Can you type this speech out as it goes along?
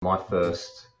My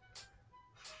first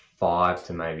 5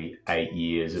 to maybe 8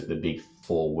 years at the Big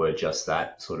Four were just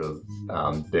that, sort of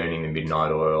burning the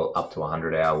midnight oil, up to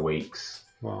 100-hour weeks.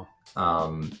 Wow.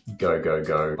 Go.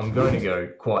 I'm going to go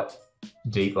quite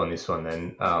deep on this one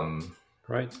then.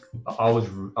 Great. I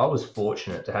was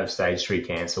fortunate to have stage 3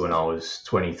 cancer when I was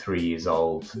 23 years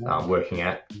old, working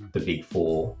at the Big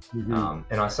Four.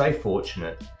 And I say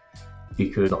fortunate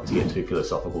because, not to get too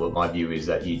philosophical, but my view is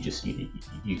that you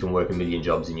can work a million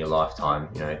jobs in your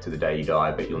lifetime, to the day you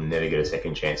die, but you'll never get a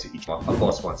second chance at your job. My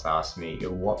boss once asked me,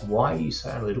 why are you so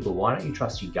analytical? Why don't you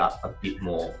trust your gut a bit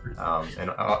more?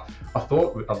 And I've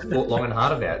thought long and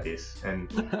hard about this. And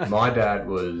my dad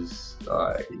was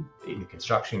in the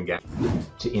construction game.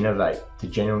 To innovate, to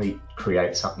genuinely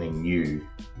create something new,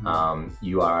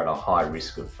 you are at a high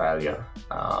risk of failure.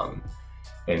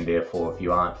 And therefore, if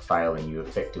you aren't failing, you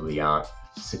effectively aren't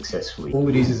successfully. All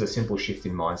it is a simple shift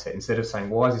in mindset. Instead of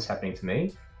saying, why is this happening to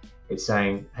me? It's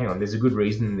saying, hang on, there's a good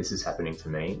reason this is happening to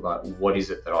me. Like, what is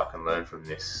it that I can learn from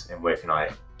this, and what can I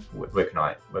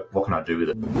do with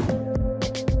it?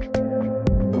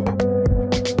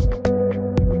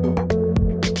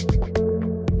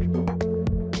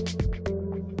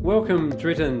 Welcome,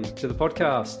 Dritton, to the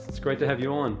podcast. It's great to have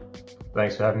you on.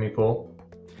 Thanks for having me, Paul.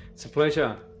 It's a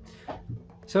pleasure.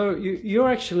 So you're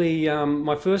actually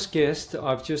my first guest.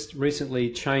 I've just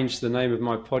recently changed the name of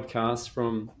my podcast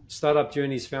from Startup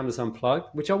Journeys Founders Unplugged,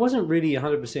 which I wasn't really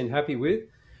 100% happy with.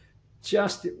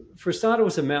 Just for a start, it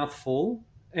was a mouthful.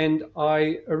 And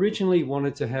I originally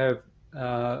wanted to have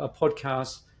a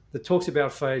podcast that talks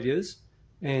about failures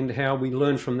and how we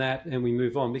learn from that and we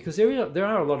move on. Because there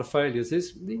are a lot of failures.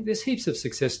 There's heaps of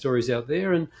success stories out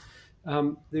there. And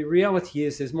the reality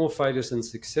is there's more failures than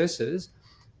successes.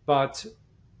 But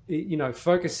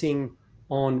focusing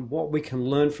on what we can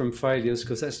learn from failures,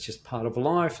 because that's just part of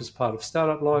life, it's part of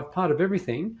startup life, part of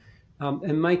everything,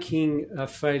 and making a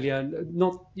failure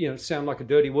not, sound like a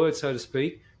dirty word, so to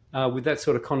speak, with that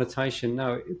sort of connotation.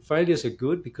 No, failures are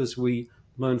good because we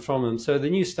learn from them. So the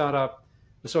new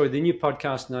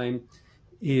podcast name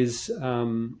is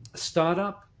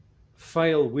Startup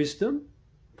Fail Wisdom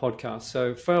Podcast.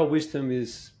 So Fail Wisdom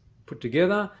is put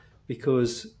together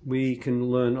because we can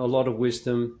learn a lot of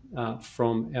wisdom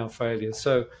from our failures.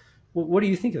 So what do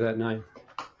you think of that name?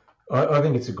 I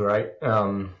think it's a great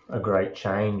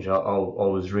change. I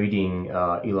was reading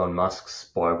Elon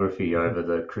Musk's biography over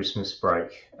the Christmas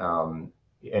break, and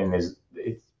it's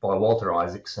by Walter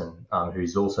Isaacson,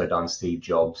 who's also done Steve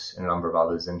Jobs and a number of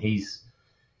others. And he's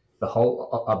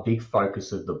a big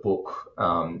focus of the book.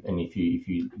 And if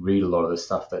you read a lot of the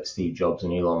stuff that Steve Jobs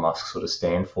and Elon Musk sort of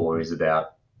stand for, is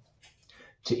about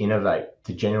to innovate,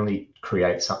 to genuinely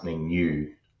create something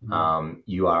new.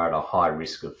 You are at a high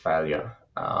risk of failure.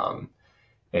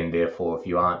 And therefore, if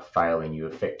you aren't failing, you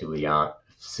effectively aren't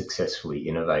successfully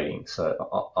innovating.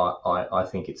 So I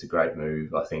think it's a great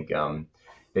move. I think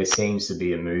there seems to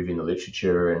be a move in the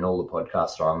literature and all the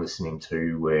podcasts that I'm listening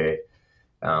to where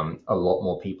a lot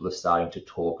more people are starting to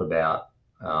talk about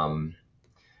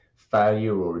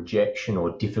failure or rejection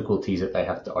or difficulties that they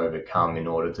have to overcome in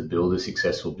order to build a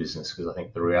successful business. Because I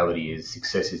think the reality is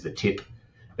success is the tip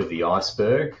of the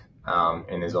iceberg,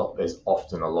 and there's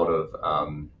often a lot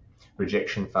of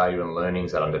rejection, failure, and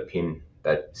learnings that underpin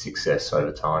that success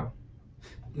over time.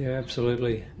 Yeah,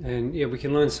 absolutely. And we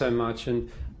can learn so much. And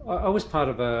I was part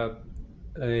of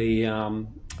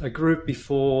a group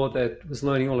before that was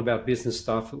learning all about business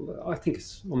stuff. I think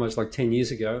it's almost like 10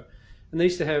 years ago. And they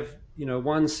used to have,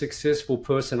 one successful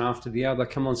person after the other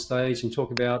come on stage and talk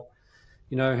about,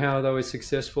 how they were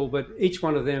successful. But each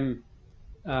one of them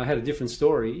had a different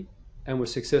story and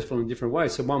was successful in different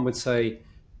ways. So one would say,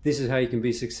 this is how you can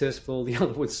be successful. The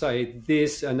other would say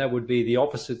this, and that would be the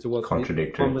opposite to what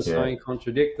one was saying,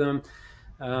 contradict them.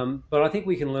 But I think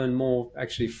we can learn more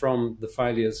actually from the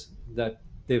failures that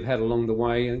they've had along the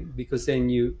way, because then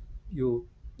you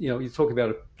talk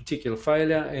about a particular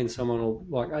failure and someone will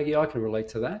like, oh yeah, I can relate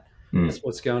to that. That's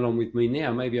what's going on with me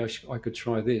now. Maybe I could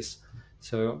try this.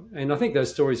 So, and I think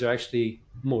those stories are actually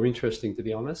more interesting, to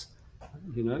be honest.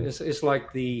 It's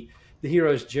like the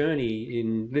hero's journey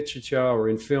in literature or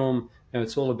in film.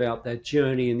 It's all about that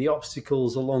journey and the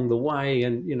obstacles along the way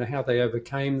and, how they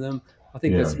overcame them. I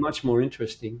think that's much more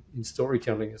interesting in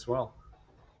storytelling as well.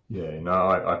 Yeah, no,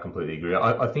 I completely agree.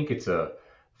 I think it's a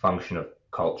function of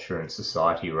culture and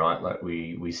society, right? Like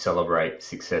we celebrate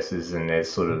successes and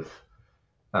there's sort of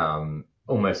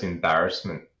almost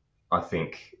embarrassment, I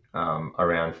think,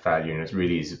 around failure. And it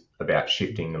really is about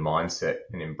shifting the mindset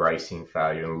and embracing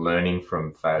failure and learning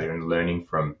from failure and learning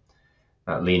from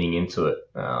leaning into it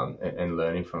and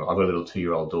learning from. I've got a little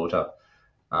 2-year-old daughter,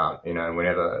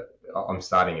 Whenever I'm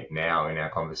starting it now in our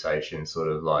conversation, sort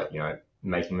of like,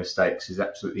 making mistakes is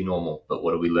absolutely normal, but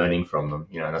what are we learning from them?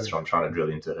 That's what I'm trying to drill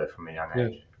into her from a young Yeah,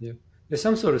 age. yeah. There's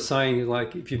some sort of saying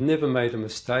like, if you've never made a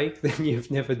mistake, then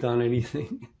you've never done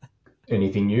anything.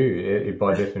 Anything new,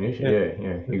 by definition. Yeah,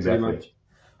 Yeah, pretty exactly. much.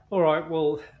 All right.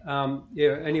 Well,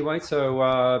 yeah. Anyway,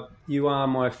 so you are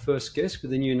my first guest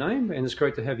with a new name, and it's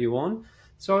great to have you on.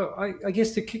 So I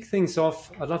guess to kick things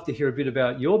off, I'd love to hear a bit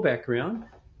about your background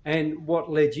and what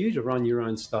led you to run your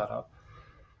own startup.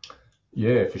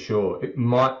 Yeah, for sure. It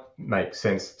might make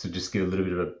sense to just give a little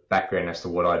bit of a background as to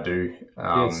what I do.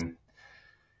 Yes.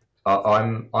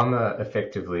 I'm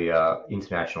effectively a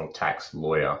international tax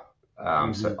lawyer.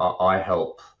 So Hmm. I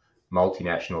help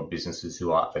multinational businesses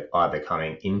who are either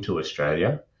coming into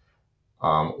Australia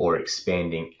or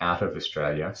expanding out of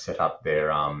Australia set up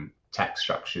their tax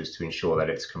structures to ensure that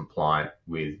it's compliant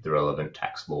with the relevant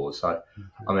tax laws. So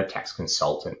I'm a tax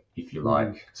consultant, if you Hmm.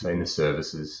 like, so in the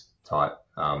services type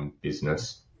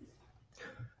business.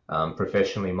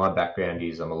 Professionally, my background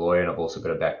is I'm a lawyer, and I've also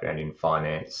got a background in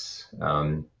finance.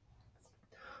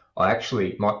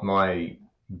 My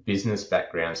business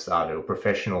background started, or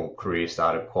professional career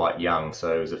started quite young.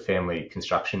 So it was a family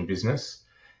construction business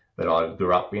that I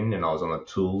grew up in, and I was on the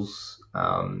tools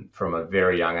from a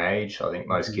very young age. I think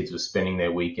most kids were spending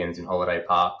their weekends in holiday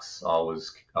parks. I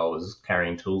was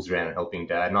carrying tools around and helping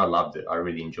dad, and I loved it. I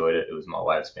really enjoyed it. It was my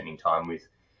way of spending time with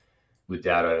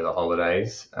dad over the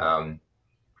holidays.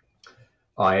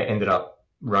 I ended up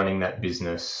running that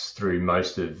business through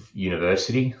most of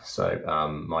university. So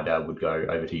my dad would go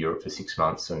over to Europe for 6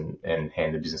 months and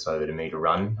hand the business over to me to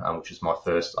run, which was my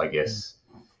first, I guess,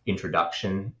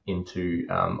 introduction into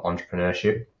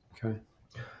entrepreneurship. Okay.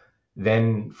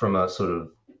 Then from a sort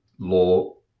of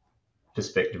law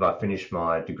perspective, I finished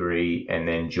my degree and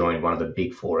then joined one of the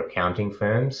big four accounting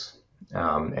firms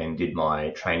and did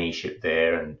my traineeship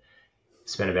there and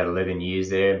spent about 11 years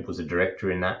there, was a director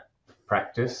in that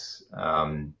practice.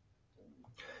 And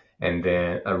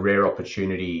then a rare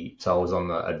opportunity, so I was on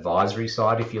the advisory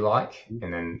side, if you like,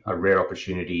 and then a rare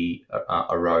opportunity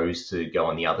arose to go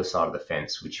on the other side of the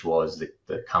fence, which was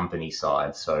the company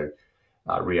side. So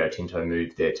Rio Tinto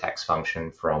moved their tax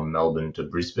function from Melbourne to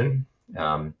Brisbane.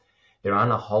 There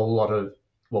aren't a whole lot of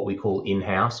what we call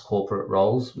in-house corporate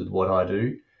roles with what I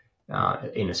do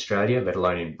in Australia, let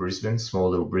alone in Brisbane, small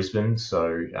little Brisbane.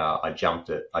 So I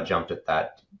jumped at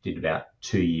that, did about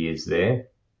 2 years there.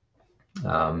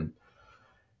 And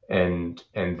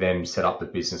then set up the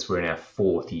business. We're in our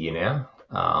fourth year now,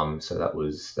 so that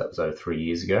was over 3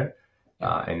 years ago,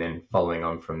 and then following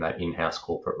on from that in-house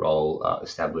corporate role,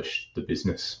 established the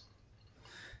business.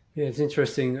 Yeah, it's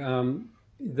interesting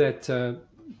that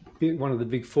one of the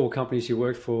big four companies you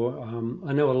work for.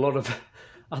 I know a lot of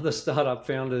other startup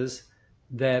founders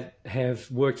that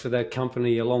have worked for that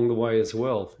company along the way as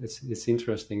well. It's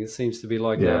interesting. It seems to be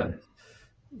like Yeah,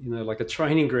 like a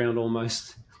training ground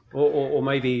almost, or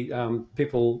maybe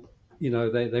people,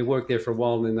 they work there for a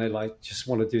while and then they like just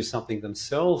want to do something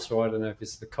themselves, or I don't know if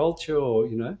it's the culture or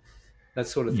that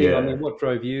sort of thing. I mean, yeah. what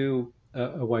drove you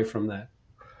away from that?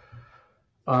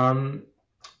 Um,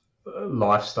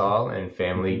 Lifestyle and Hmm.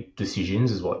 family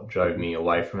decisions is what drove me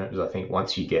away from it. Because I think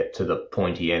once you get to the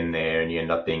pointy end there and you end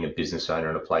up being a business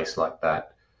owner in a place like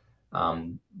that,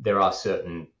 there are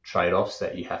certain trade-offs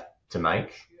that you have to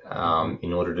make Hmm.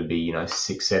 in order to be,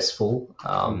 successful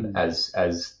Hmm.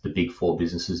 as the big four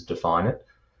businesses define it.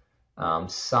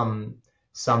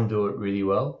 Some do it really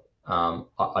well.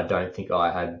 I don't think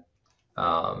I had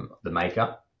the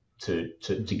makeup to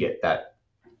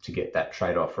get that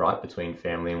trade-off right between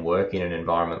family and work in an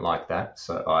environment like that.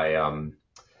 So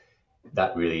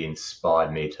that really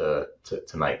inspired me to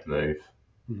make the move.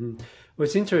 Hmm. Well,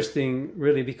 it's interesting,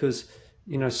 really, because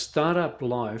startup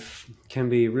life can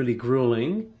be really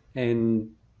grueling, and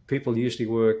people usually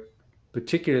work,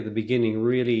 particularly at the beginning,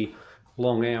 really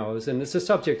long hours. And it's a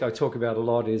subject I talk about a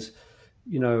lot. Is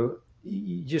you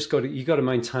got to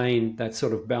maintain that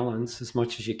sort of balance as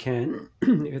much as you can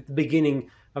at the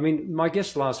beginning. I mean, my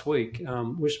guest last week,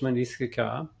 Wishman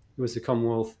Ithakar, who was the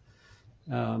Commonwealth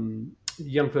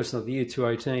Young Person of the Year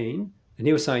 2018, and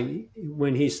he was saying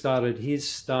when he started his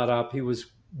startup, he was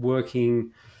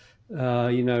working,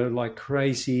 like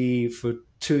crazy for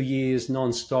 2 years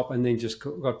nonstop, and then just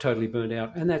got totally burnt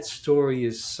out. And that story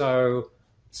is so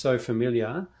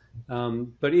familiar.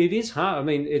 But it is hard. I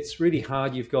mean, it's really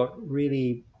hard. You've got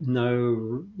really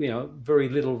very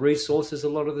little resources a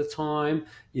lot of the time.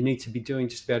 You need to be doing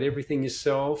just about everything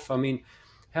yourself. I mean,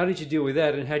 how did you deal with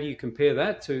that, and how do you compare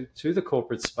that to the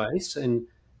corporate space? And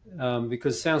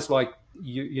because it sounds like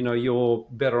you're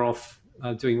better off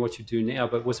doing what you do now,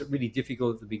 but was it really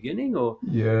difficult at the beginning, or?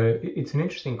 Yeah, it's an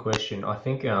interesting question. I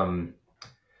think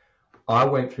I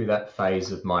went through that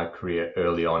phase of my career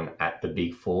early on at the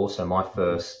Big Four. So my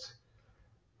first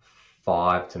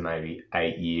 5 to maybe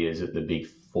 8 years at the Big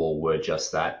Four were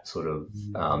just that sort of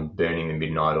burning the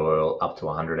midnight oil, up to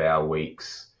 100-hour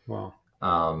weeks. Wow.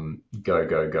 Go,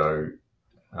 go, go.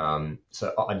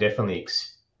 So I definitely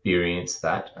experienced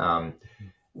that.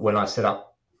 When I set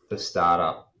up the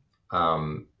startup,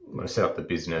 when I set up the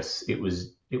business, it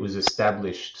was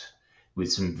established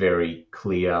with some very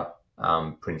clear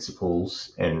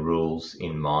principles and rules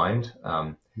in mind.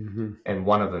 And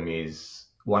one of them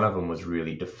was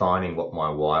really defining what my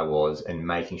why was and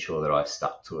making sure that I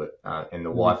stuck to it. And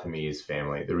the why for me is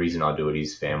family. The reason I do it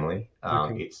is family.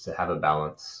 It's to have a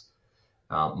balance.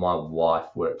 My wife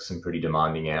works some pretty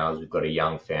demanding hours. We've got a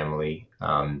young family.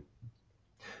 And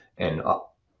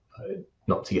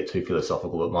not to get too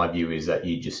philosophical, but my view is that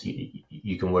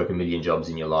you can work a million jobs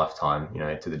in your lifetime,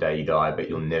 to the day you die, but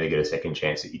you'll never get a second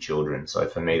chance at your children. So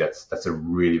for me, that's a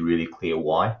really, really clear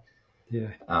why.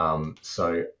 Yeah.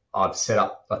 So I've set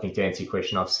up, I think to answer your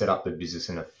question, I've set up the business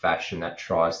in a fashion that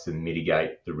tries to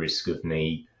mitigate the risk of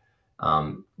me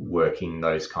working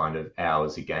those kind of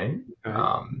hours again.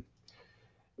 Okay.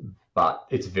 But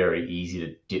it's very easy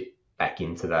to dip back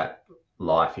into that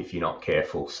life if you're not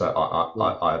careful. So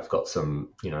I've got some,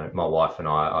 my wife and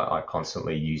I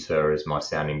constantly use her as my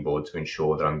sounding board to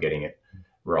ensure that I'm getting it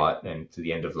right. And to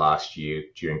the end of last year,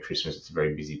 during Christmas, it's a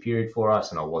very busy period for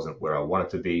us, and I wasn't where I wanted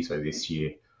to be. So this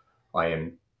year, I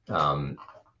am,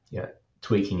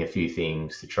 tweaking a few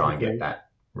things to try and get that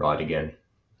right again.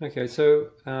 Okay, so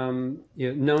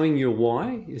knowing your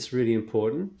why is really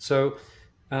important. So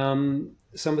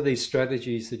some of these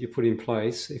strategies that you put in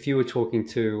place, if you were talking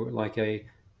to like a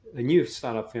new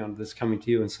startup founder that's coming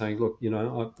to you and saying, look,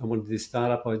 I want to do this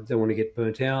startup, I don't want to get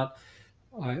burnt out.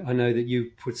 I know that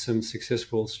you put some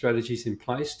successful strategies in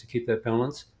place to keep that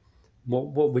balance.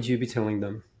 What would you be telling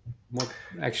them? What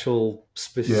actual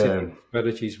specific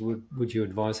strategies would you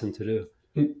advise them to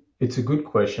do? It's a good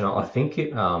question. I think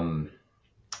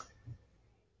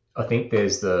I think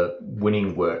there's the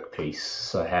winning work piece.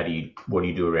 So what do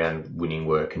you do around winning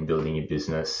work and building your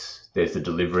business? There's the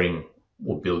delivering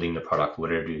or building the product,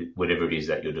 whatever it is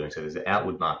that you're doing. So there's the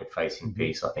outward market facing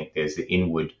piece. I think there's the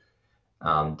inward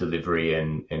delivery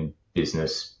and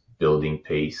business building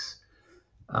piece.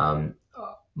 On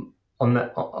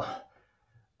that,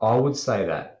 I would say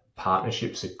that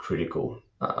partnerships are critical.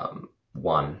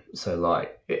 One, so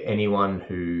like anyone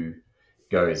who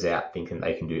goes out thinking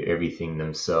they can do everything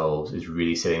themselves is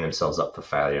really setting themselves up for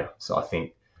failure. So I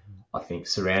think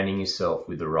surrounding yourself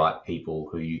with the right people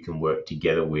who you can work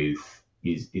together with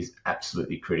is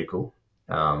absolutely critical.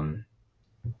 I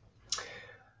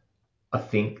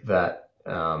think that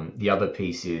the other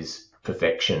piece is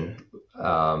perfection.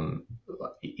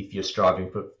 If you're striving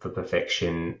for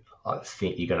perfection, I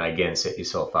think you're going to again set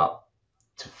yourself up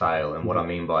to fail. And what I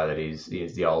mean by that is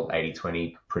the old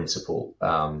 80-20 principle.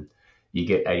 You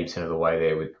get 80% of the way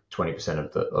there with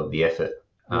 20% of the effort.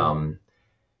 And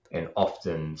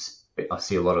often I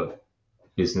see a lot of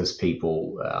business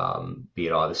people, be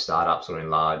it either startups or in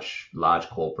large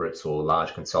corporates or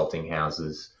large consulting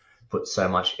houses, put so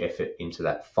much effort into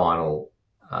that final,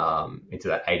 into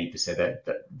that 80%,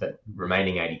 that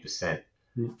remaining 80%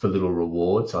 for little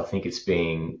rewards. I think it's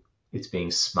being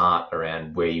smart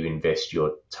around where you invest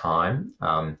your time,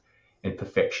 and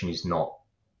perfection is not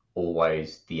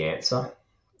always the answer.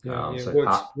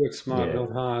 Work smart,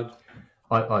 not hard.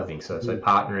 I think so. So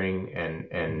partnering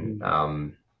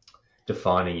and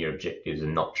defining your objectives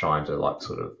and not trying to like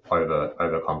sort of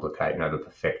overcomplicate and over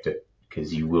perfect it,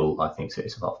 because you will, I think, set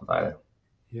yourself up for failure.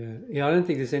 Yeah. I don't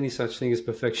think there's any such thing as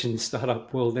perfection in the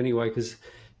startup world anyway, because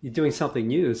you're doing something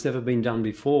new. It's never been done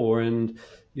before, and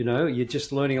you're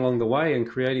just learning along the way and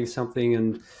creating something.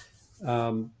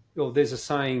 And there's a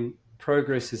saying,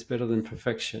 progress is better than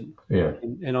perfection. Yeah.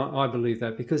 And I believe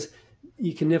that, because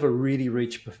you can never really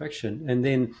reach perfection. And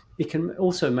then it can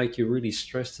also make you really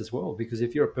stressed as well, because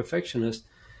if you're a perfectionist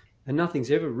and nothing's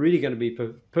ever really going to be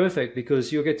perfect,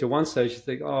 because you'll get to one stage, you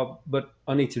think, oh, but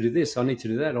I need to do this, I need to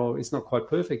do that, or it's not quite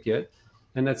perfect yet.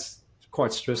 And that's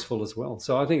quite stressful as well.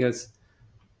 So I think that's,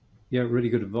 really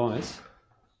good advice.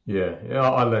 Yeah.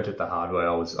 I learned it the hard way.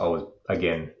 I was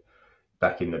again,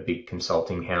 back in the big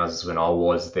consulting houses when I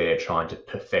was there trying to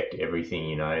perfect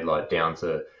everything, like down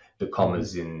to the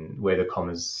commas in where the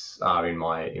commas are in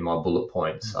my bullet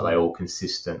points. Are they all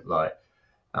consistent?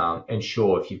 And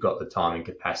sure, if you've got the time and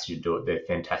capacity to do it, they're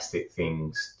fantastic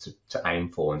things to aim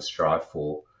for and strive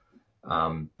for.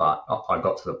 But I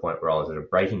got to the point where I was at a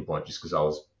breaking point just because I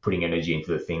was putting energy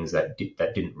into the things that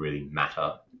didn't really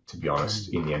matter, to be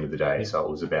honest, in the end of the day. Yeah. So it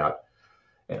was about,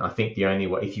 and I think the only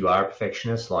way, if you are a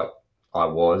perfectionist like I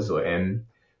was or am,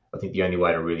 I think the only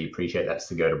way to really appreciate that's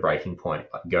to go to breaking point,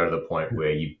 like go to the point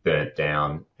where you burnt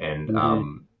down and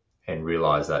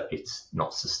realize that it's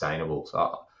not sustainable.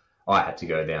 So I had to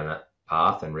go down that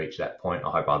path and reach that point.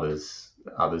 I hope others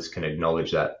can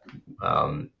acknowledge that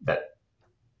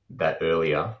that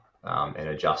earlier and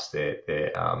adjust their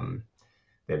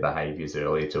behaviours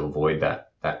earlier to avoid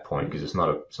that point, because it's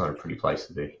not a pretty place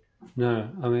to be. No,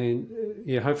 I mean,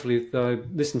 yeah, hopefully if they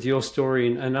listen to your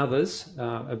story and others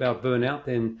about burnout,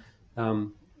 then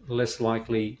less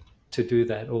likely to do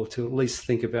that, or to at least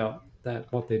think about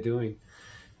that, what they're doing.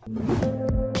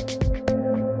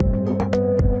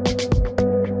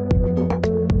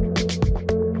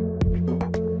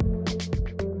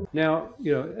 Now,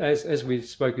 as we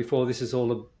spoke before, this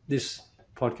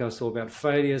podcast is all about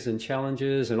failures and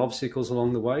challenges and obstacles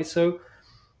along the way. So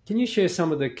can you share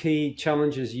some of the key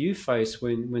challenges you faced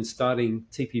when starting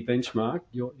TP Benchmark,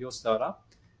 your startup,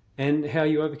 and how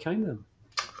you overcame them?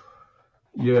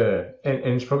 Yeah, and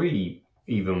it's probably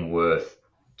even worth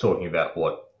talking about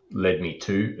what led me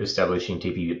to establishing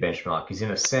TP Benchmark, because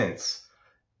in a sense,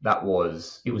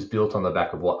 it was built on the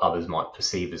back of what others might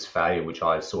perceive as failure, which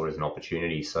I saw as an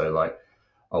opportunity. So like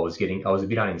I was a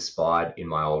bit uninspired in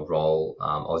my old role.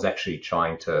 I was actually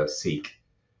trying to seek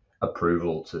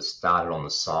approval to start it on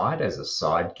the side as a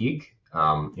side gig.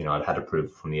 I'd had approval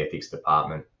from the ethics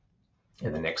department,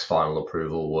 and the next final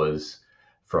approval was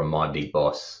from my big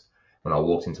boss. When I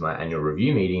walked into my annual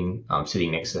review meeting,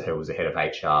 sitting next to her was the head of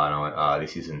HR, and I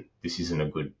went, this isn't a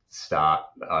good start.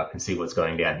 I can see what's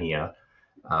going down here.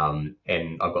 And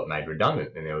I got made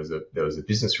redundant, and there was a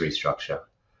business restructure.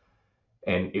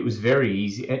 And it was very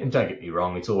easy. And don't get me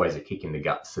wrong, it's always a kick in the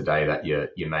guts the day that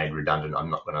you're made redundant.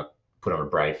 I'm not going to put on a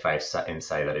brave face and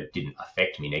say that it didn't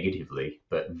affect me negatively,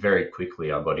 but very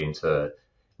quickly I got into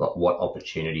like what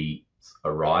opportunity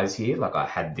arise here. Like I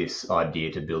had this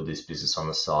idea to build this business on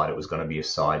the side. It was going to be a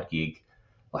side gig.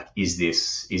 Like, is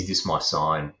this my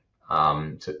sign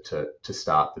to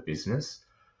start the business?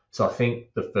 So I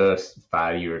think the first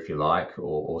failure, if you like,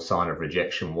 or sign of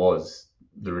rejection was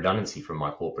the redundancy from my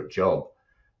corporate job.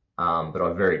 But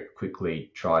I very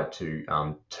quickly tried to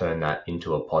turn that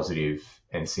into a positive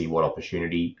and see what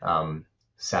opportunity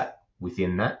sat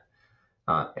within that.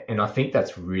 And I think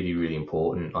that's really, really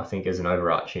important. I think as an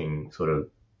overarching sort of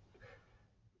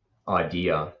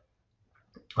idea,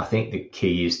 I think the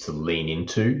key is to lean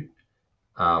into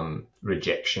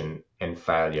rejection and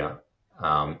failure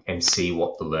and see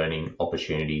what the learning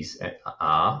opportunities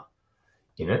are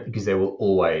in it, because there will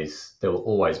always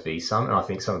be some. And I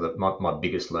think some of my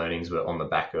biggest learnings were on the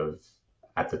back of,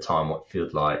 at the time, what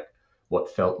felt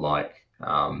like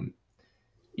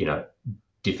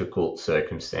difficult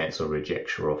circumstance or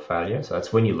rejection or failure. So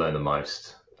that's when you learn the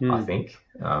most, I think.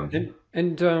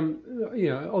 Obviously,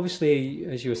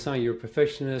 as you were saying, you're a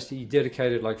perfectionist. You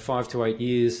dedicated like 5 to 8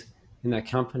 years in that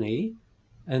company,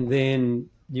 and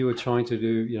then you were trying to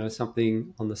do,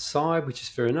 something on the side, which is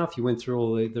fair enough. You went through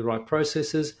all the right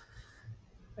processes.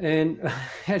 And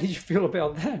how did you feel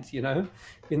about that,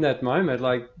 in that moment?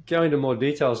 Like, go into more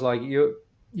details, like you're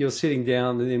sitting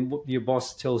down and then your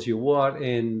boss tells you what,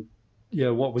 and,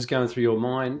 what was going through your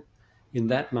mind in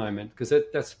that moment, because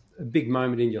that's a big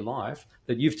moment in your life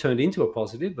that you've turned into a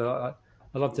positive. But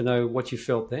I'd love to know what you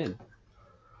felt then.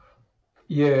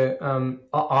 Yeah,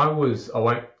 I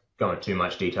won't go into too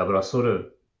much detail, but I sort of,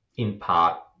 in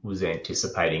part, was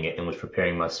anticipating it and was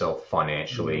preparing myself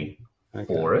financially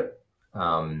for it.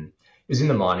 It was in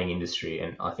the mining industry,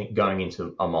 and I think going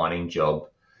into a mining job,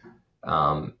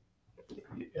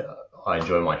 I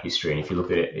enjoy my history. And if you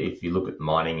look at the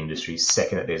mining industry,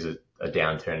 second that there's a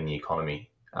downturn in the economy,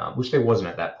 which there wasn't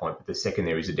at that point, but the second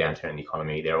there is a downturn in the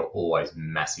economy, there are always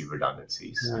massive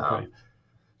redundancies. Okay.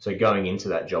 So going into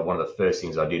that job, one of the first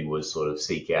things I did was sort of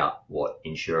seek out what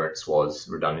insurance was,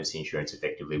 redundancy insurance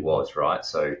effectively was, right?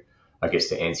 So I guess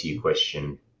to answer your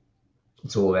question,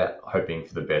 it's all about hoping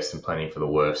for the best and planning for the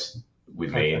worst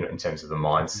with me in terms of the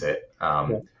mindset.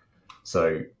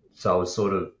 So I was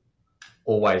sort of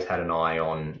always had an eye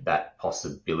on that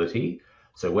possibility.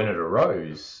 So when it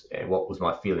arose, and what was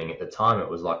my feeling at the time, it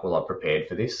was like, well, I prepared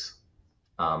for this.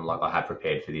 Like I had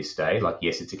prepared for this day. Like,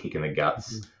 yes, it's a kick in the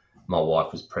guts. Mm-hmm. My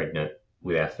wife was pregnant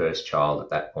with our first child at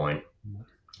that point.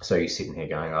 So you're sitting here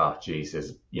going, oh, geez,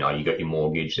 there's, you got your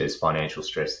mortgage, there's financial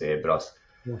stress there. But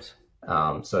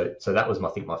so that was, I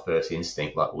think, my first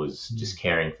instinct, like, was just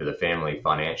caring for the family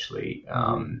financially.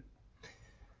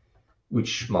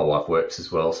 which my wife works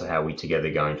as well. So how are we together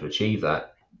going to achieve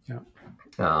that? Yeah.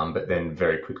 But then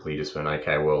very quickly just went,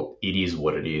 okay, well, it is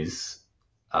what it is.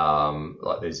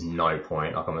 Like there's no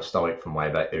point, like I'm a stoic from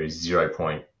way back, there is 0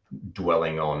 point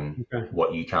dwelling on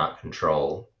what you can't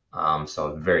control.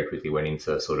 So I very quickly went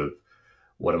into sort of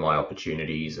what are my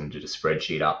opportunities and did a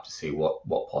spreadsheet up to see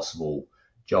what possible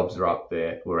jobs were out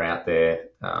there,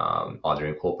 either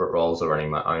in corporate roles or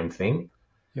running my own thing.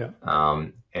 Yeah.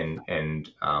 And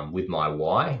with my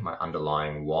why, my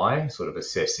underlying why, sort of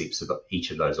assess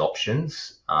each of those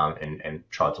options, and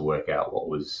tried to work out what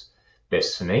was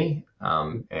best for me.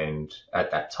 And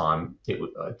at that time,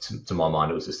 to my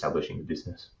mind, it was establishing the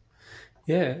business.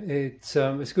 Yeah, it's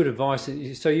good advice.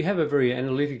 So you have a very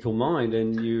analytical mind,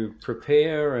 and you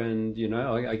prepare, and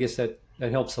I guess that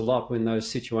helps a lot when those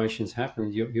situations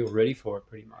happen. You're ready for it,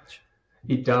 pretty much.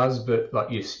 It does, but like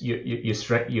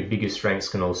your biggest strengths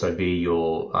can also be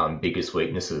your biggest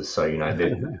weaknesses. So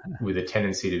with a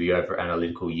tendency to be over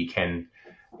analytical,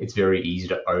 it's very easy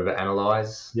to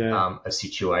overanalyze a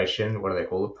situation. What do they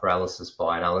call it? Paralysis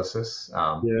by analysis.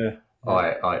 I'd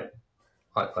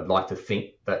like to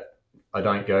think that I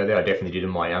don't go there. I definitely did in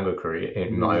my younger career,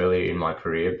 earlier in my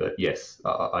career. But yes,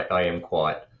 I am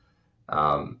quite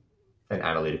an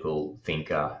analytical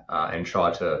thinker, and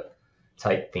try to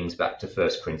take things back to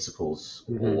first principles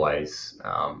always,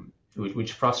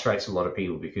 which frustrates a lot of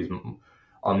people because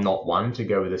I'm not one to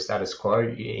go with the status quo.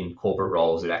 In corporate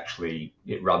roles,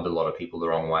 it rubbed a lot of people the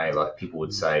wrong way. Like people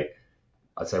would say,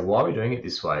 I'd say, why are we doing it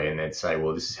this way? And they'd say,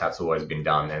 well, this is how it's always been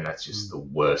done. And that's just the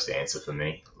worst answer for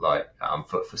me,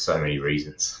 for so many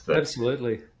reasons. But,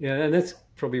 absolutely. Yeah. And that's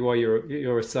probably why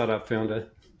you're a startup founder,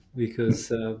 because,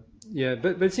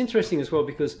 but it's interesting as well,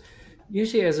 because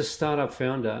usually as a startup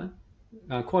founder,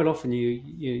 quite often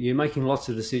you're making lots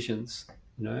of decisions,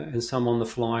 and some on the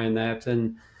fly and that.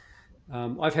 And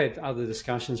I've had other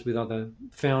discussions with other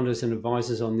founders and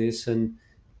advisors on this. And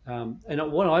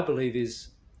what I believe is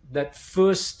that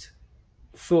first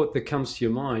thought that comes to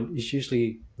your mind is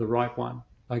usually the right one.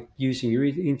 Like using your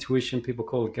intuition, people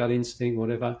call it gut instinct,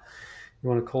 whatever you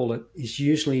want to call it, is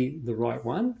usually the right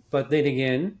one. But then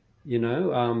again, you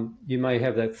may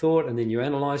have that thought and then you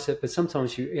analyze it, but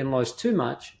sometimes you analyze too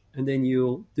much and then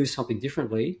you'll do something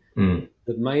differently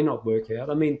that may not work out.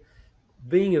 I mean,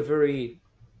 being a very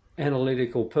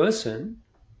analytical person,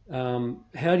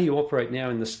 how do you operate now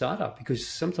in the startup? Because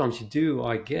sometimes you do,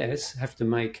 I guess, have to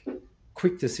make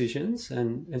quick decisions,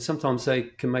 and sometimes they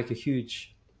can make a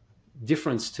huge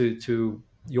difference to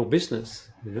your business.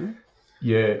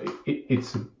 Yeah,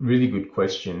 it's a really good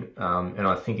question, and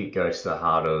I think it goes to the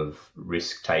heart of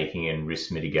risk taking and risk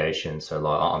mitigation. So,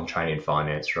 like, I'm trained in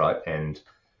finance, right? And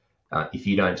if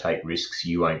you don't take risks,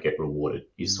 you won't get rewarded,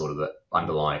 is sort of the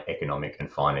underlying economic and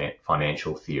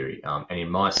financial theory. And in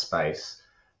my space,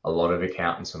 a lot of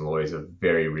accountants and lawyers are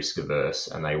very risk averse,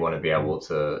 and they want to be able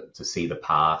to see the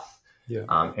path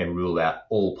and rule out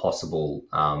all possible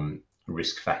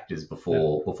risk factors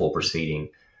before proceeding.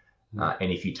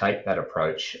 And if you take that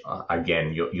approach,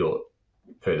 again, you're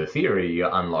per the theory, you're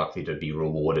unlikely to be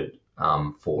rewarded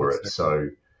for it. So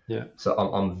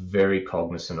I'm very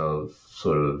cognizant of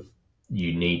sort of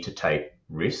you need to take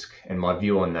risk, and my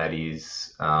view on that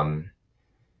is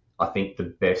I think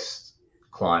the best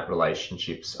client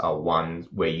relationships are ones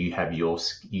where you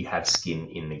have skin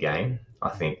in the game. I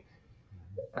think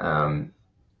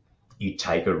you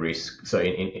take a risk. So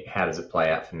how does it play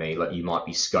out for me? Like, you might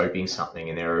be scoping something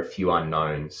and there are a few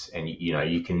unknowns, and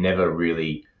you can never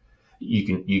really,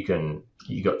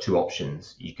 you got two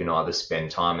options. You can either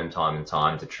spend time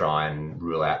to try and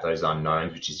rule out those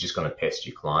unknowns, which is just going to pest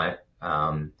your client,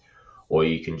 or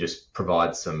you can just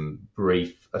provide some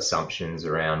brief assumptions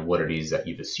around what it is that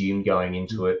you've assumed going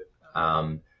into it,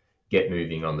 get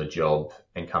moving on the job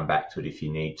and come back to it if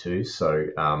you need to. So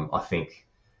I think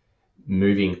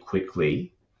moving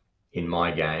quickly in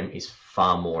my game is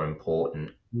far more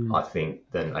important, I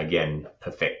think, than, again,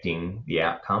 perfecting the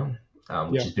outcome,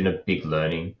 which has been a big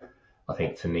learning, I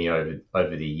think, for me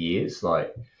over the years.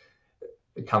 Like,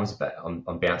 it comes back,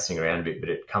 I'm bouncing around a bit, but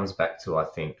it comes back to, I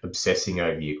think, obsessing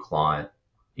over your client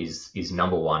is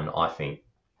number one, I think,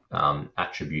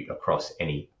 attribute across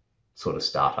any sort of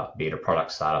startup, be it a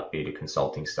product startup, be it a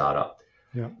consulting startup.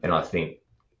 And I think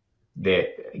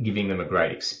giving them a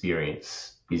great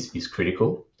experience is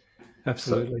critical.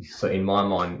 Absolutely. So in my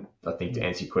mind, I think, to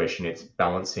answer your question, it's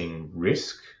balancing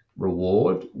risk,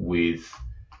 reward with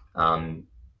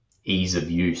ease of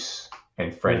use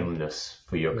and friendliness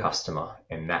for your customer.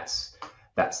 And that's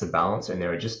the balance. And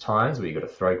there are just times where you've got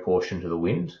to throw caution to the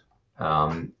wind,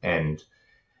 and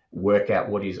work out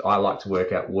I like to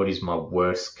work out what is my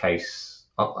worst case.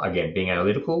 again, being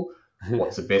analytical,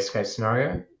 what's the best case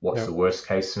scenario? What's the worst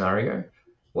case scenario?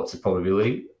 What's the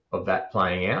probability of that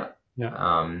playing out?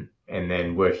 And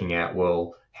then working out,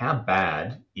 well, how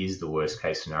bad is the worst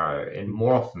case scenario? And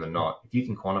more often than not, if you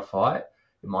can quantify it,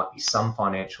 it might be some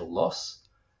financial loss,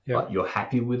 but you're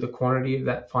happy with the quantity of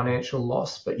that financial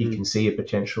loss, but you can see a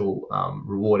potential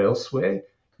reward elsewhere.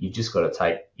 You just got to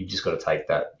take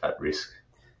that risk.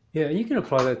 Yeah, and you can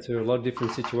apply that to a lot of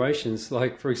different situations.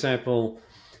 Like, for example,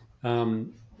 a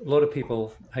lot of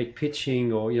people hate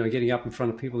pitching or, getting up in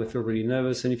front of people. They feel really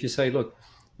nervous. And if you say, look,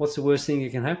 what's the worst thing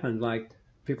that can happen? Like,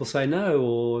 people say no,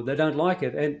 or they don't like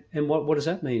it. And what does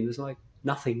that mean? There's like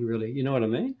nothing really. You know what I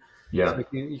mean? Yeah. So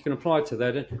you can apply it to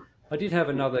that. And I did have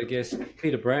another guest,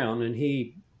 Peter Brown, and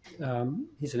he's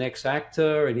an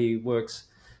ex-actor and he works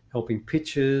helping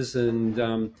pitches.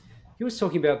 And he was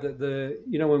talking about the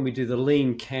when we do the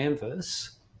lean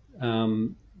canvas,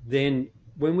 then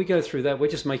when we go through that, we're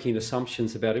just making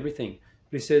assumptions about everything.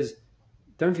 But he says,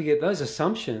 don't forget those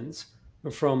assumptions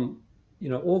are from,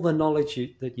 all the knowledge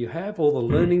that you have, all the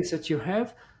learnings that you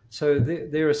have. So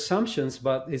they're assumptions,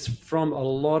 but it's from a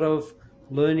lot of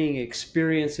learning,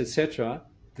 experience, etc.,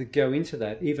 that go into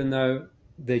that, even though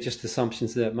they're just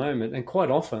assumptions at that moment. And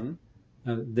quite often,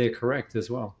 they're correct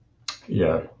as well.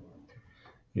 Yeah.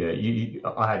 Yeah.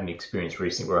 I had an experience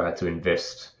recently where I had to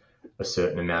invest a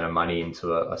certain amount of money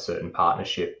into a certain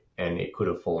partnership, and it could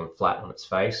have fallen flat on its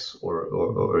face,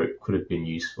 or it could have been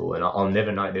useful. And I'll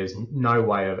never know. There's no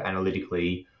way of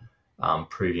analytically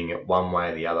proving it one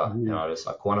way or the other. And I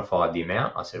quantified the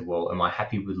amount. I said, well, am I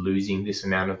happy with losing this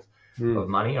amount of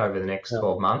money over the next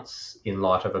 12 months in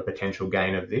light of a potential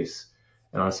gain of this?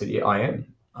 And I said, yeah, I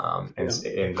am. And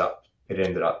it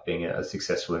ended up being a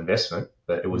successful investment.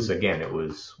 But it was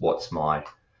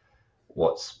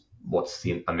what's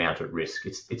the amount at risk?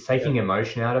 It's taking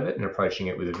emotion out of it and approaching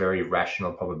it with a very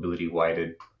rational, probability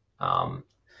weighted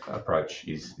approach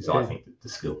is I think the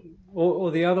skill.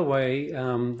 Or the other way that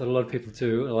a lot of people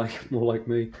do, more like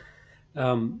me,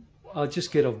 I'll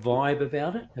just get a vibe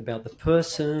about it, about the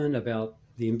person, about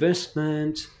the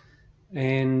investment.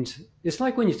 And it's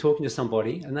like when you're talking to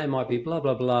somebody and they might be blah,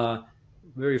 blah, blah,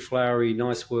 very flowery,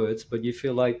 nice words, but you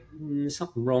feel like there's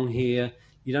something wrong here.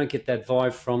 You don't get that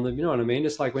vibe from them. You know what I mean?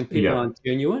 It's like when people aren't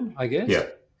genuine, I guess.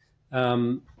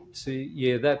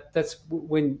 That's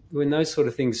when those sort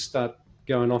of things start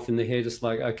going off in the head. It's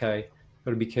like, okay,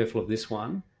 got to be careful of this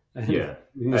one. And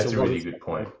that's a really good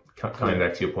point. Coming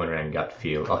back to your point around gut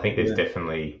feel, I think there's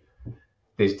definitely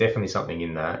something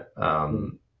in that.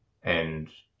 And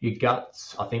your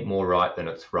gut's, I think, more right than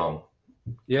it's wrong.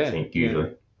 Yeah, I think usually.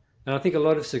 Yeah. And I think a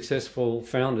lot of successful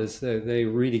founders, they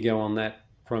really go on that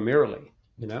primarily,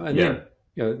 and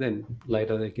then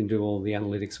later they can do all the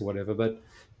analytics or whatever. But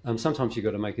sometimes you've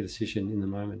got to make a decision in the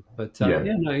moment. But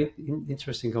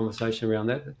interesting conversation around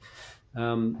that.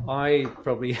 I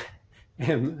probably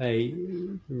am a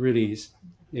really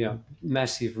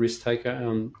massive risk taker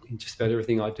in just about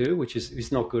everything I do, which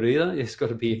is not good either. It's got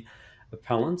to be a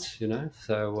balance,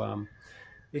 So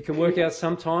it can work out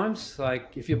sometimes.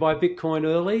 Like if you buy Bitcoin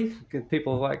early,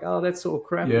 people are like, "Oh, that's all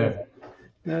crap." Yeah.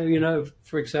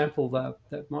 For example,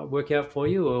 that might work out for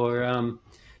you. Or I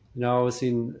was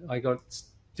doing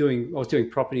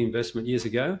property investment years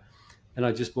ago, and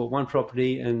I just bought one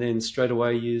property and then straight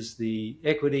away used the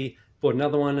equity, bought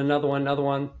another one, and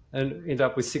ended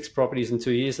up with 6 properties in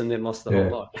 2 years, and then lost the whole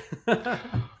lot.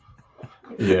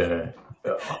 Yeah.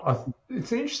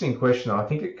 It's an interesting question. I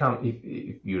think it comes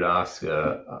if you'd ask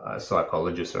a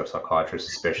psychologist or a psychiatrist,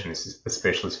 a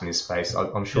specialist in this space.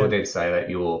 I'm sure they'd say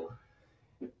that your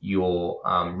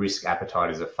risk appetite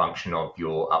is a function of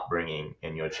your upbringing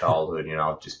and your childhood.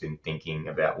 I've just been thinking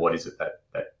about what is it that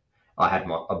I had.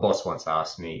 A boss once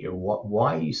asked me,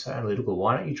 "Why are you so analytical?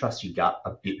 Why don't you trust your gut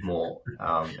a bit more?"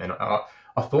 And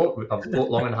I've thought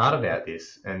long and hard about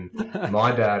this, and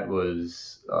my dad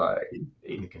was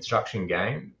in the construction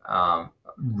game,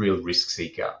 real risk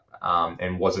seeker,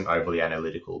 and wasn't overly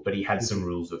analytical, but he had some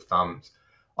rules of thumbs.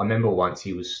 I remember once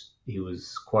he was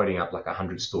quoting up like a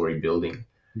 100-story building,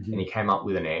 and he came up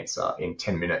with an answer in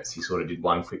 10 minutes. He sort of did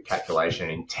one quick calculation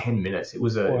in 10 minutes. It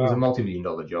was a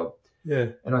multi-million-dollar job.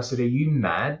 Yeah. And I said, "Are you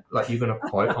mad? Like you're going to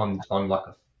quote on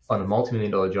a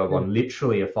multi-million-dollar job on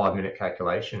literally a 5-minute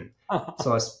calculation?"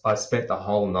 So I spent the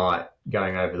whole night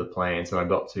going over the plans, and I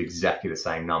got to exactly the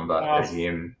same number as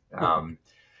him. But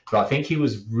I think he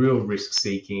was real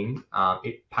risk-seeking.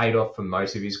 It paid off for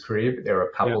most of his career, but there were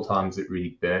a couple of times it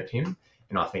really burnt him.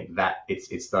 And I think that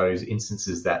it's those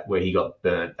instances where he got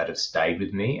burnt that have stayed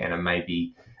with me, and are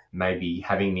maybe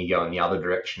having me go in the other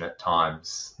direction at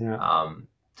times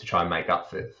to try and make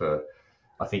up for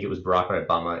I think it was Barack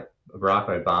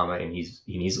Obama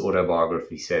in his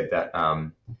autobiography said that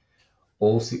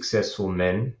all successful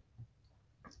men,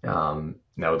 they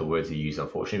were the words he used,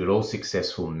 unfortunately, but all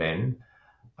successful men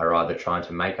are either trying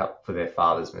to make up for their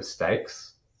father's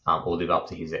mistakes or live up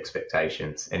to his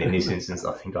expectations. And in this instance,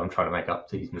 I think I'm trying to make up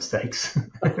to his mistakes.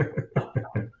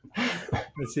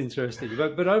 That's interesting.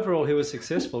 But overall, he was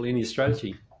successful in his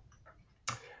strategy.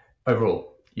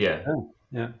 Overall, yeah. Oh,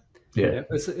 yeah.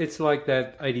 It's like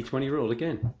that 80-20 rule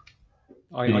again.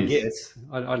 I guess.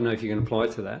 I don't know if you can apply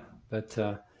it to that, but...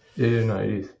 Yeah, no, it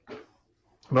is.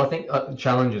 But I think other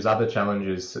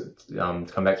challenges, to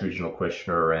come back to the original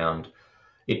question around,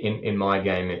 in my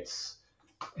game, it's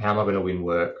how am I going to win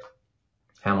work?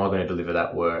 How am I going to deliver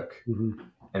that work? Mm-hmm.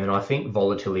 And then I think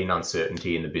volatility and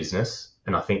uncertainty in the business,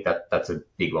 and I think that's a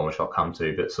big one, which I'll come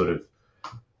to, but sort of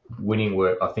winning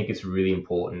work, I think it's really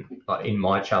important. In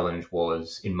my challenge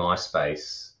was, in my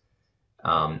space,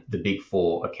 the big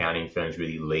four accounting firms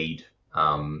really lead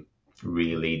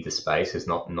the space. There's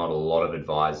not a lot of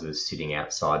advisors sitting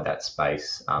outside that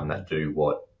space that do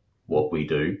what we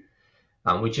do,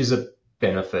 which is a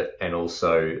benefit and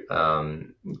also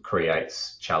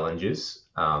creates challenges.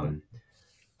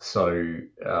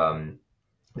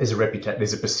 There's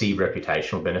a perceived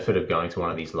reputational benefit of going to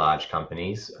one of these large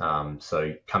companies.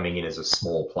 So coming in as a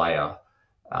small player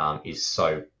is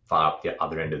so far up the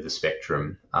other end of the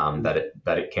spectrum that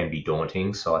it can be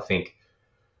daunting. So I think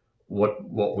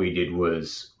what we did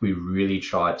was we really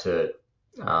tried to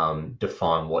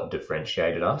define what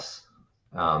differentiated us.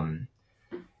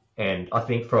 And I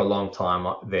think for a long time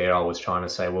there, I was trying to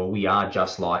say, well, we are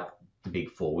just like the big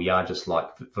four. We are just like,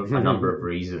 for a number of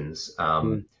reasons.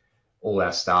 All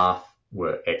our staff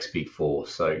were ex-big four.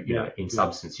 So, in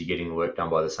substance, you're getting the work done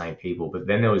by the same people. But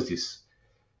then there was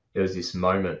this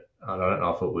moment, I don't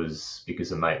know if it was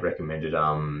because a mate recommended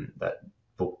that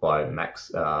book by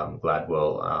Max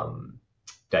Gladwell,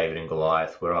 David and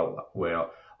Goliath, where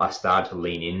I started to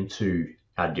lean into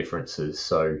our differences.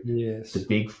 So the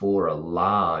big four are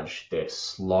large, they're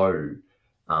slow,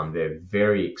 they're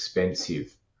very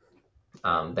expensive.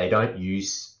 They don't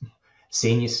use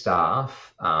senior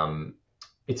staff.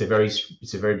 It's a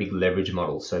very big leverage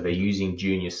model. So they're using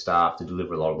junior staff to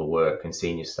deliver a lot of the work and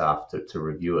senior staff to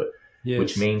review it,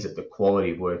 which means that the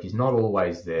quality of work is not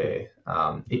always there.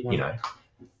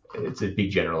 It's a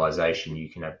big generalization. You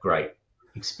can have great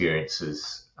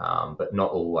experiences, but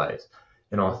not always.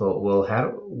 And I thought, well,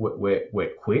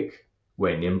 we're quick,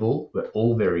 we're nimble, we're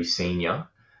all very senior,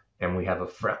 and we have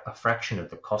a fraction of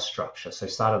the cost structure. So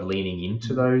started leaning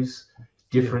into those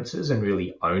differences and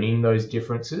really owning those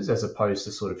differences as opposed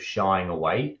to sort of shying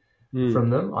away from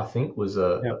them, I think was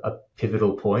a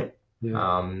pivotal point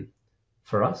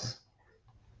for us.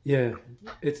 Yeah,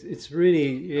 it's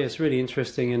really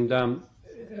interesting. And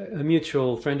a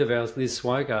mutual friend of ours, Liz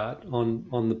Swigart,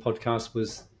 on the podcast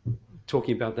was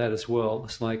talking about that as well.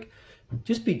 It's like,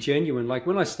 just be genuine. Like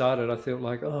when I started, I felt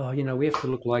like, we have to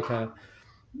look like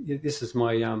this is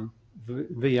my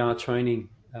VR training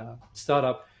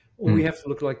startup. Or we have to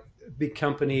look like big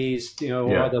companies,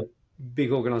 or other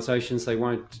big organizations. They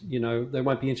won't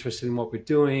be interested in what we're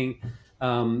doing.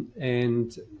 So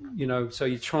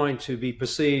you're trying to be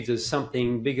perceived as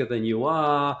something bigger than you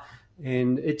are.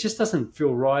 And it just doesn't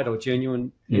feel right or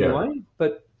genuine in a way.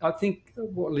 But I think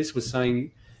what Liz was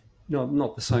saying,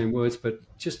 not the same words, but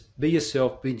just be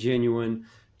yourself, be genuine,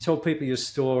 tell people your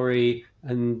story,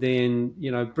 and then,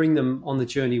 bring them on the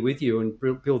journey with you and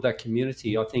build that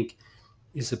community, I think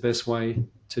is the best way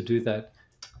to do that.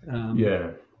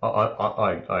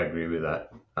 I agree with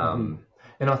that. And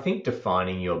I think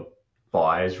defining your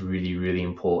buy is really, really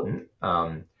important.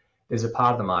 There's a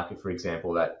part of the market, for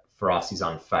example, that for us is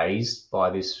unfazed by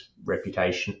this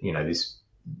reputation, this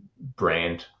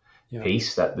brand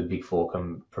piece that the big four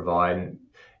can provide.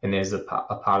 And there's a part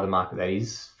of the market that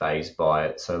is fazed by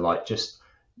it. So like just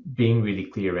being really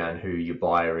clear around who your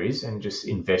buyer is and just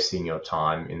investing your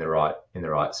time in the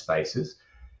right spaces.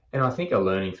 And I think a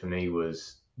learning for me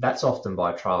was that's often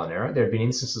by trial and error. There have been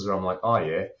instances where I'm like, oh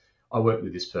yeah, I worked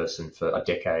with this person for a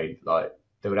decade. Like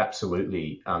they would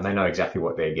absolutely, they know exactly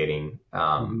what they're getting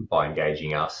by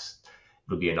engaging us.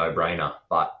 It'll be a no-brainer.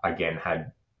 But again,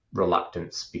 had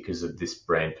reluctance because of this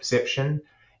brand perception.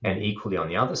 And equally on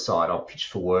the other side, I'll pitch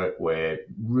for work where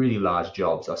really large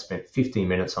jobs, I spent 15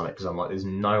 minutes on it because I'm like, there's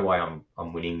no way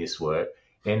I'm winning this work.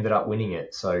 Ended up winning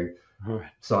it. So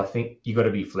I think you got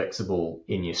to be flexible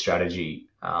in your strategy.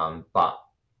 But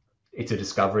it's a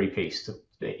discovery piece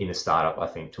in a startup, I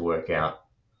think, to work out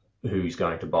who's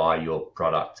going to buy your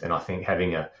product. And I think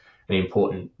having an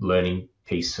important learning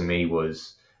piece for me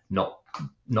was not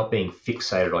being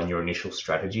fixated on your initial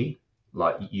strategy.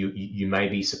 Like you may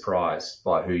be surprised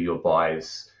by who your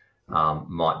buyers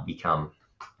might become.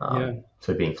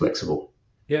 So being flexible.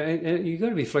 Yeah, and you've got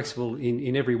to be flexible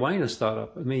in every way in a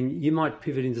startup. I mean, you might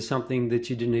pivot into something that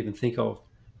you didn't even think of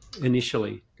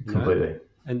initially. Completely.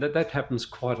 And that happens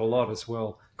quite a lot as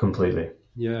well. Completely.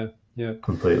 Yeah.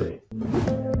 Completely.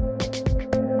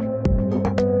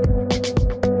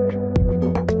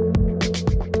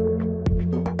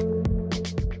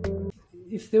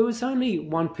 If there was only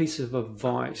one piece of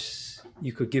advice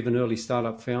you could give an early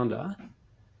startup founder,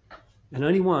 and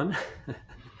only one,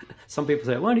 some people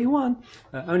say, only one,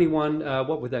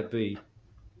 what would that be?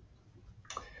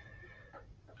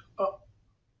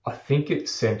 I think it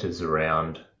centers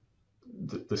around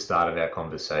the start of our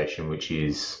conversation, which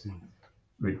is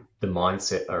the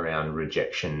mindset around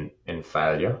rejection and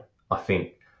failure. I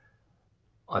think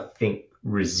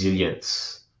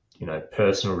resilience,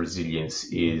 personal resilience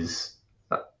is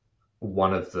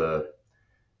one of the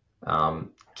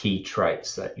key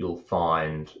traits that you'll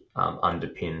find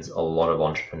underpins a lot of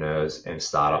entrepreneurs and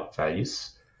startup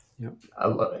failures. Yep.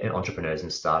 And entrepreneurs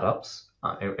and startups.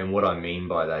 And what I mean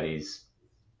by that is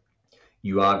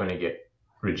you are going to get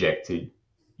rejected.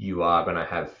 You are going to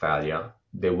have failure.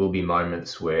 There will be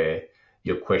moments where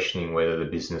you're questioning whether the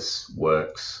business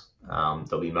works.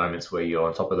 There'll be moments where you're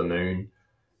on top of the moon,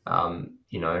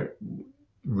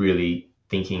 really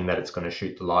thinking that it's going to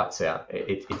shoot the lights out.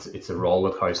 It's a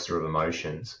roller coaster of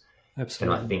emotions.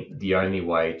 Absolutely. And I think the only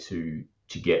way to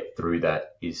get through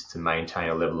that is to maintain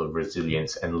a level of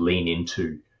resilience and lean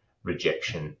into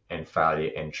rejection and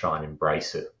failure and try and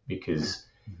embrace it. Because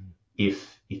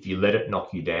if you let it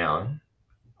knock you down,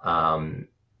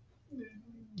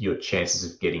 your chances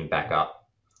of getting back up,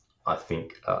 I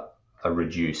think, are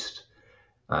reduced.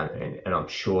 And I'm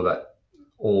sure that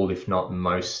all, if not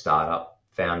most, startup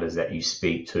founders that you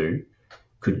speak to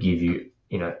could give you,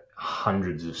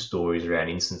 hundreds of stories around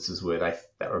instances where they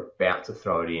were about to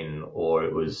throw it in, or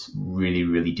it was really,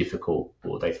 really difficult,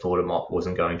 or they thought it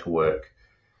wasn't going to work.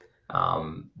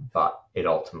 But it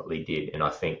ultimately did. And I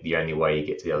think the only way you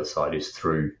get to the other side is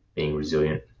through being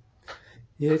resilient.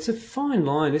 Yeah, it's a fine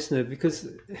line, isn't it? Because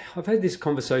I've had this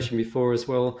conversation before as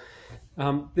well.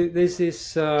 There's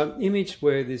this image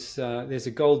where there's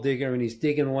a gold digger and he's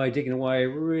digging away, a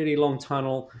really long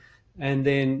tunnel. And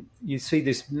then you see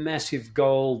this massive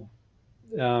gold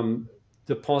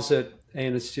deposit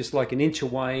and it's just like an inch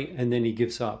away, and then he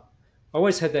gives up. I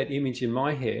always had that image in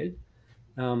my head.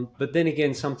 But then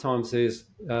again, sometimes there's,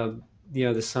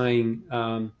 the saying,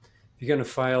 if you're going to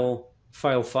fail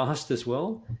fast as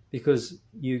well, because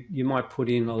you might put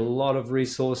in a lot of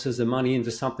resources and money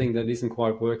into something that isn't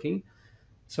quite working.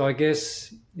 So I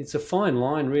guess it's a fine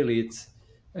line, really.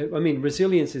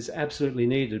 Resilience is absolutely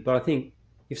needed, but I think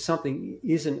if something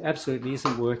absolutely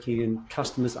isn't working and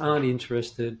customers aren't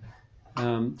interested,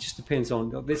 just depends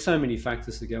on, there's so many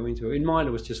factors that go into it. In mine,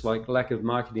 it was just like lack of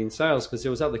marketing and sales, because there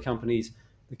was other companies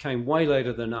that came way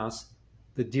later than us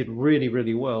that did really,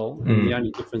 really well. And the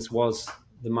only difference was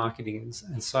the marketing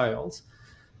and sales.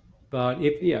 But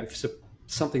if it's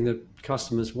something that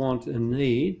customers want and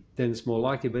need, then it's more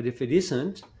likely. But if it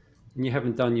isn't, and you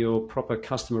haven't done your proper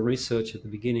customer research at the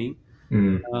beginning,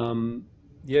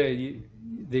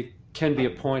 there can be a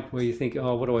point where you think,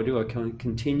 oh, what do? I can't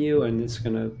continue, and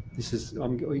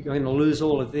I'm going to lose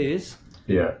all of this.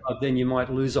 Yeah. But then you might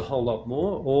lose a whole lot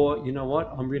more, or you know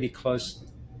what, I'm really close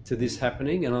to this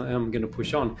happening, and I'm going to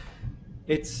push on.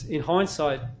 It's in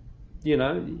hindsight, you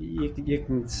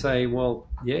can say, well,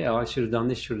 yeah, I should have done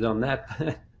this, should have done that.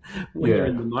 When you're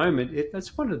in the moment,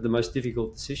 that's one of the most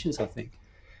difficult decisions, I think.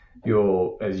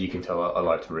 As you can tell, I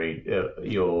like to read.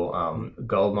 Your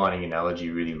gold mining analogy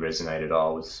really resonated.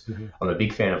 I'm a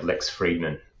big fan of Lex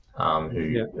Friedman,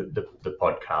 the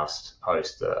podcast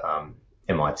host, the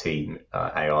MIT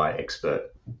AI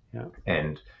expert,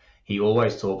 and he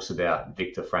always talks about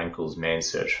Viktor Frankl's Man's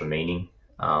Search for Meaning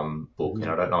book. And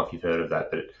I don't know if you've heard of that,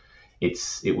 but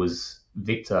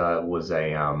Viktor was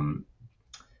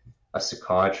a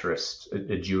psychiatrist,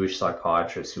 a Jewish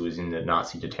psychiatrist who was in the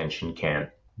Nazi detention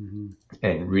camp.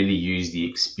 And really use the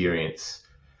experience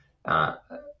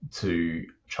to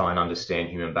try and understand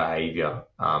human behavior,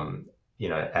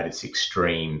 at its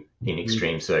extreme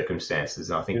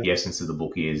circumstances. And I think the essence of the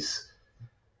book is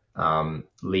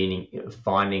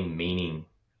finding meaning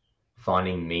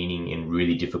in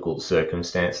really difficult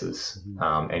circumstances.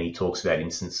 And he talks about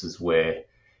instances where,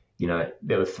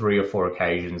 there were 3 or 4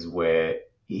 occasions where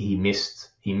he missed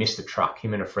a truck.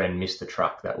 Him and a friend missed a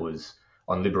truck that was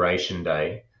on Liberation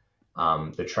Day.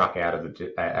 The truck out of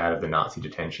the Nazi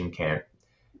detention camp,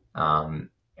 and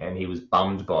he was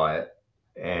bummed by it.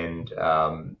 and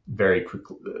very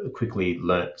quickly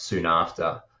learnt soon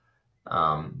after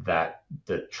that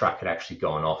the truck had actually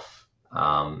gone off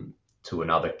to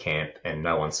another camp, and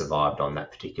no one survived on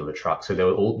that particular truck. So there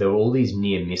were all these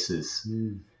near misses,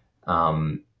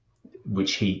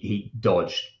 which he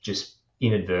dodged just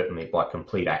inadvertently by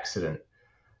complete accident.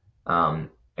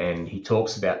 And he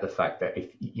talks about the fact that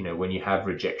if when you have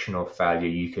rejection or failure,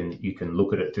 you can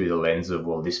look at it through the lens of,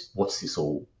 well, what's this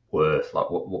all worth? Like,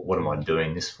 what am I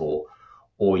doing this for?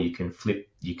 Or you can flip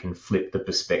the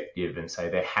perspective and say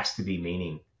there has to be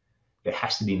meaning. There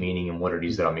has to be meaning in what it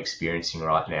is that I'm experiencing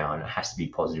right now, and it has to be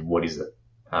positive. What is it?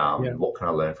 What can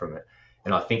I learn from it?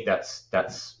 And I think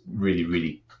that's really,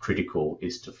 really critical,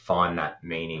 is to find that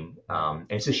meaning. And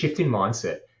it's a shift in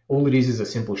mindset. All it is a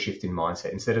simple shift in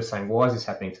mindset. Instead of saying, why is this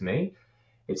happening to me?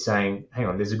 It's saying, hang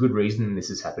on, there's a good reason this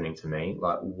is happening to me.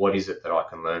 Like, what is it that I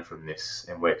can learn from this,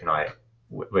 and what can I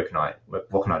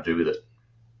do with it?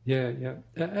 Yeah,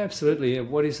 absolutely.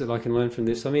 What is it I can learn from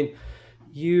this? I mean,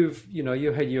 you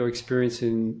had your experience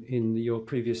in your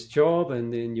previous job,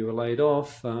 and then you were laid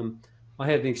off. I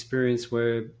had an experience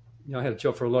where I had a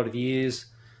job for a lot of years.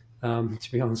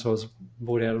 To be honest, I was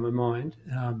bored out of my mind.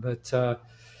 But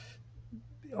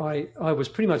I was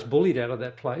pretty much bullied out of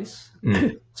that place.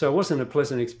 So it wasn't a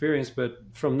pleasant experience. But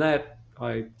from that,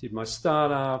 I did my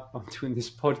startup. I'm doing this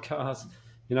podcast.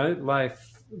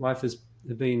 Life has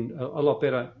been a lot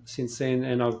better since then,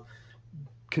 and I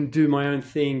can do my own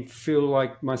thing, feel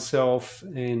like myself,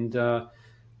 and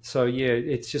so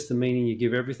it's just the meaning you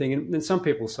give everything. And some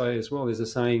people say as well, there's a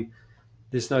saying,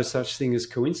 there's no such thing as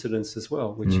coincidence as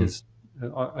well, which is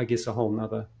I guess a whole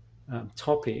nother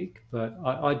topic, but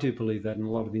I do believe that in a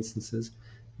lot of instances.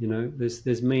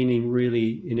 There's meaning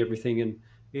really in everything, and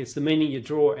it's the meaning you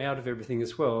draw out of everything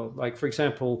as well. Like, for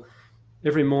example,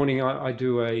 every morning I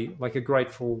do a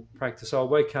grateful practice. I'll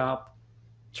wake up,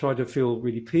 try to feel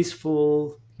really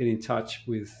peaceful, get in touch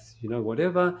with,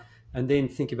 whatever, and then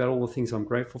think about all the things I'm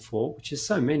grateful for, which is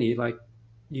so many.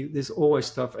 There's always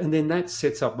stuff. And then that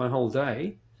sets up my whole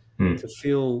day to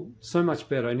feel so much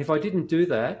better. And if I didn't do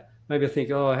that, maybe I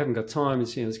think, I haven't got time.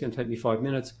 It's going to take me 5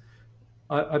 minutes.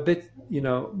 I bet,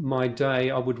 my day,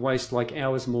 I would waste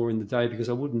hours more in the day, because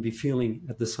I wouldn't be feeling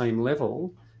at the same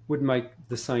level, wouldn't make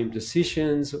the same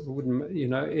decisions, wouldn't,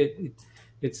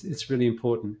 it's really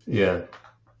important. Yeah.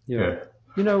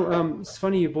 It's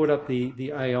funny you brought up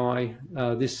the AI,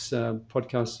 this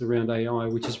podcast around AI,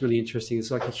 which is really interesting.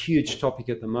 It's like a huge topic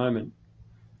at the moment.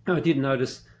 I did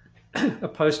notice a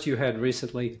post you had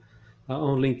recently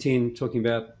on LinkedIn talking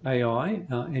about AI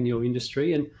and your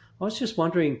industry. And I was just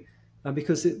wondering,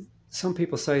 because some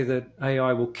people say that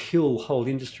AI will kill whole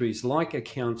industries like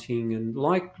accounting and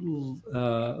like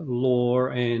law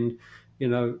and,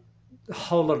 a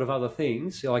whole lot of other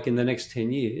things, like in the next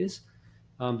 10 years.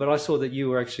 But I saw that you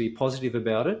were actually positive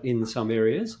about it in some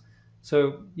areas.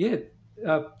 So,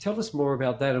 tell us more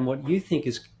about that and what you think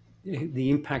is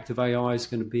the impact of AI is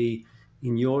going to be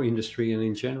in your industry and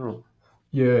in general.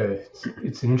 Yeah,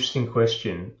 it's an interesting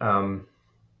question.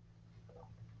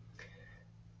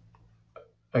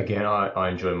 Again, I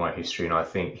enjoy my history, and I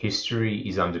think history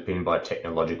is underpinned by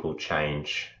technological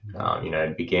change.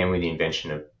 It began with the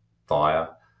invention of fire,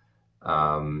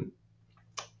 and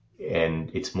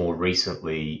it's more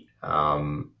recently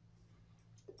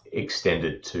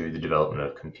extended to the development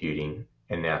of computing,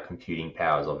 and now computing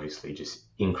power is obviously just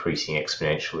increasing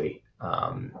exponentially,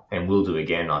 and will do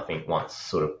again, I think, once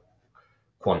sort of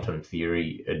quantum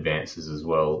theory advances as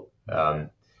well.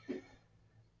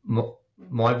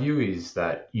 My view is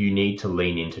that you need to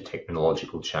lean into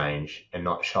technological change and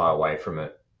not shy away from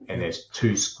it. And there's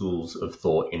two schools of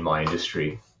thought in my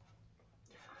industry.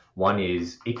 One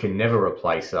is it can never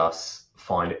replace us,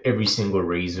 find every single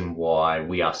reason why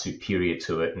we are superior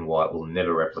to it and why it will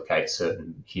never replicate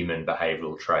certain human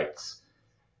behavioral traits.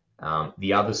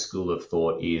 The other school of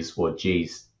thought is, well,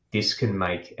 geez, this can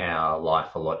make our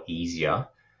life a lot easier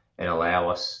and allow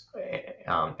us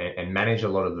and manage a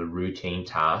lot of the routine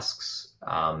tasks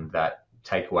that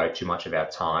take away too much of our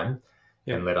time,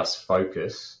 and let us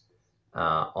focus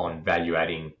on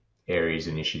value-adding areas,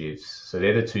 initiatives. So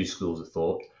they're the two schools of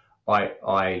thought.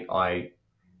 I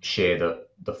share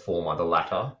the former, the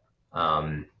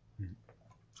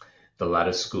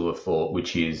latter school of thought,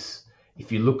 which is,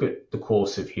 if you look at the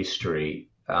course of history,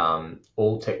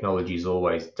 all technology has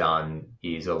always done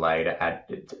is a way to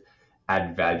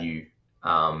add value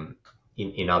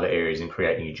in other areas and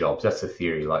create new jobs. That's the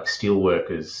theory. Like steel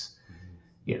workers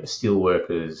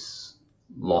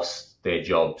lost their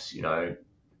jobs,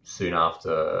 soon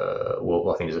after, well,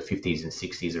 I think it was the 50s and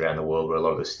 60s around the world, where a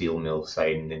lot of the steel mills,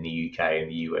 say in the UK and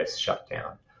the US, shut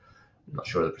down. not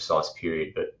sure of the precise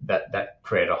period, but that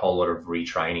created a whole lot of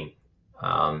retraining.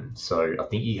 So I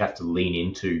think you have to lean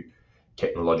into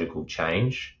technological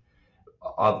change.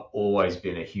 I've always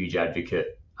been a huge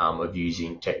advocate of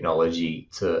using technology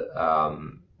to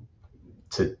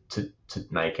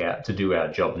do our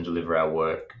job and deliver our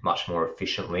work much more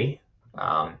efficiently.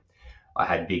 I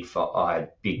had big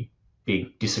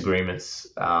disagreements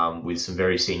with some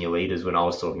very senior leaders when I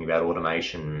was talking about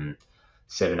automation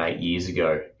 7-8 years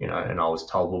ago, and I was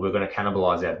told, well, we're going to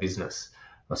cannibalize our business.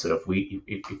 I said, if we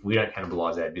don't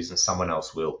cannibalize our business, someone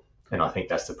else will. And I think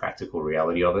that's the practical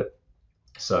reality of it.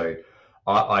 So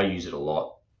I use it a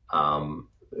lot.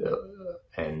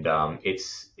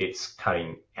 It's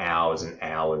cutting hours and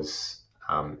hours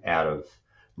out of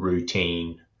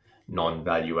routine,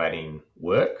 non-value adding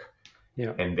work,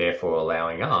 and therefore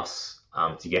allowing us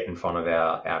to get in front of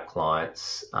our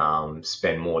clients,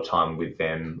 spend more time with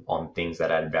them on things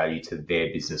that add value to their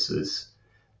businesses,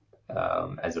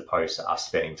 as opposed to us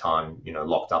spending time,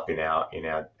 locked up at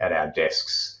our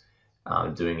desks,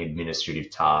 doing administrative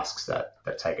tasks that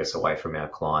take us away from our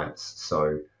clients.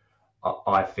 So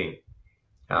I think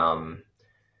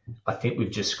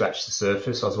we've just scratched the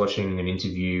surface. I was watching an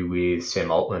interview with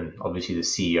Sam Altman, obviously the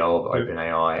CEO of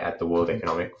OpenAI, at the World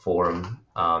Economic Forum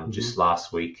just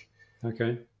last week.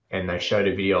 Okay. And they showed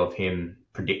a video of him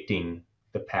predicting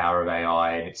the power of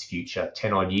AI and its future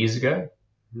 10 odd years ago.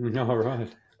 All right.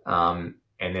 And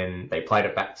then they played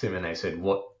it back to him and they said,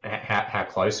 how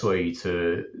close were you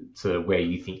to where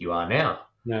you think you are now?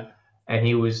 Yeah. And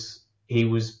he was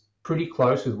pretty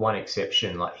close, with one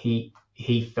exception. Like he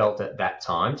felt at that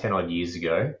time, 10 odd years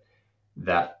ago,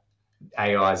 that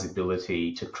AI's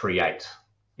ability to create,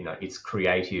 its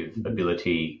creative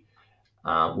ability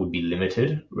would be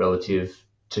limited relative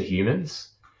to humans.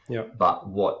 Yeah. But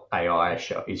what AI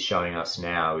is showing us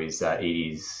now is that it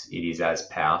is as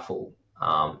powerful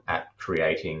at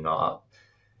creating.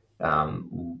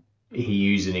 He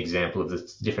used an example of the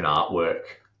different artwork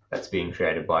that's being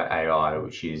created by AI,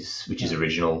 which is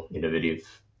original, innovative,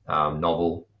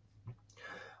 novel.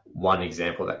 One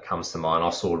example that comes to mind, I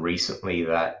saw recently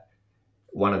that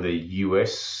one of the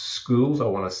US schools, I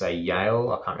want to say Yale,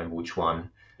 I can't remember which one,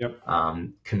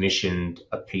 commissioned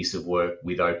a piece of work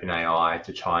with OpenAI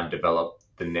to try and develop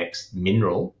the next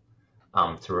mineral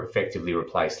to effectively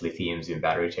replace lithiums in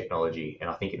battery technology. And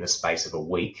I think in the space of a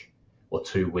week or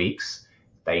 2 weeks,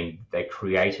 they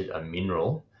created a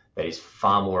mineral that is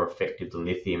far more effective than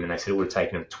lithium. And they said it would have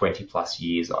taken them 20 plus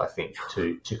years, I think,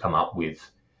 to come up with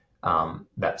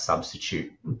that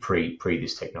substitute pre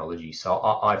this technology. So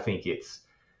I think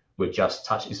we're just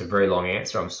touching. It's a very long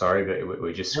answer. I'm sorry, but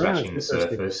we're just scratching the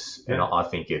surface. Yeah. And I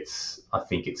think it's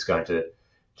going to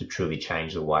truly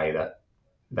change the way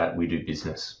that we do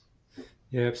business.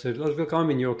 Yeah, absolutely. Look, I'm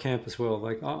in your camp as well.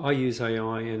 Like I use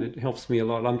AI and it helps me a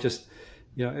lot. I'm just,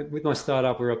 with my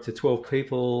startup, we're up to 12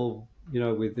 people,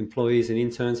 with employees and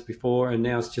interns before, and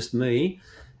now it's just me.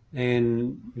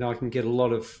 And, I can get a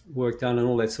lot of work done and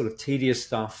all that sort of tedious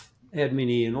stuff,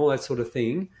 admin and all that sort of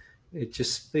thing. It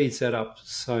just speeds that up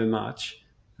so much.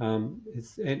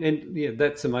 That's amazing.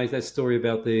 That story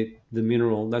about the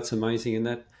mineral, that's amazing. And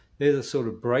that they're the sort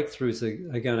of breakthroughs that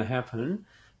are going to happen.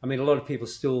 I mean, a lot of people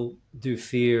still do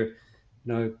fear,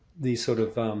 these sort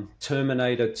of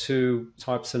Terminator 2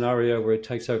 type scenario where it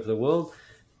takes over the world.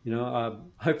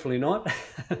 Hopefully not.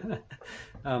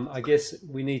 I guess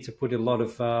we need to put a lot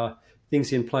of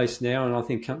things in place now, and I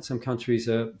think some countries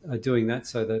are doing that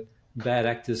so that bad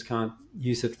actors can't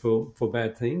use it for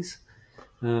bad things.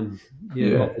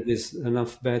 There's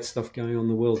enough bad stuff going on in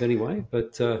the world anyway.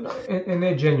 But and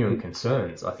they're genuine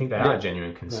concerns. I think they are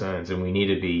genuine concerns, and we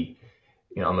need to be.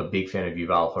 I'm a big fan of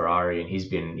Yuval Harari, and he's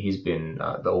been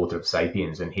the author of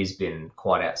 *Sapiens*, and he's been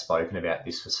quite outspoken about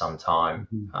this for some time.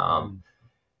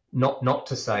 Not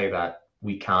to say that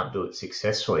we can't do it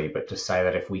successfully, but to say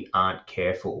that if we aren't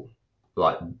careful,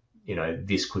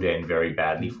 this could end very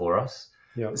badly for us.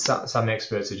 Yeah. Some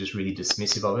experts are just really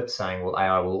dismissive of it, saying, well,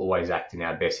 AI will always act in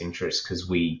our best interest because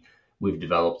we've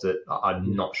developed it.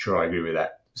 I'm not sure I agree with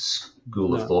that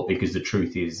school of thought, because the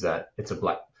truth is that it's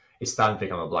starting to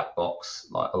become a black box.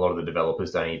 Like, a lot of the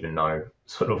developers don't even know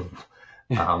sort of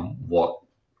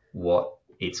what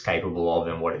it's capable of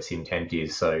and what its intent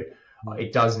is. So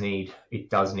it does need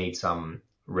some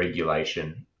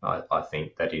regulation. I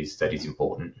think that is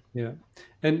important. Yeah,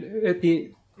 and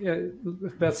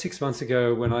about 6 months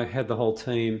ago, when I had the whole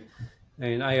team,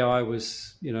 and AI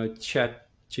was, Chat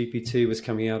GPT was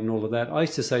coming out and all of that, I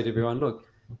used to say to everyone, look,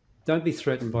 don't be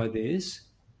threatened by this.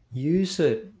 Use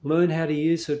it, learn how to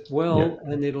use it well,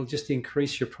 and it'll just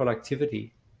increase your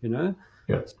productivity, Yeah.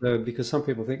 So, because some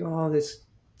people think, there's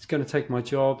it's going to take my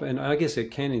job. And I guess it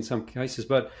can in some cases,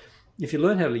 but if you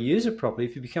learn how to use it properly,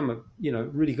 if you become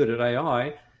really good at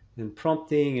AI and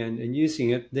prompting and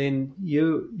using it, then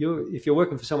if you're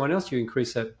working for someone else, you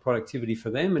increase that productivity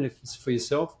for them, and if it's for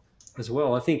yourself as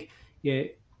well. I think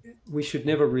we should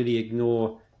never really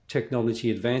ignore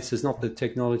technology advances. Not that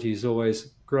technology is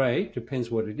always great, depends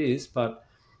what it is, but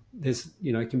there's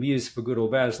it can be used for good or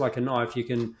bad. It's like a knife. You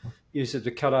can use it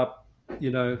to cut up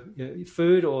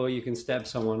food, or you can stab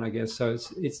someone, I guess. So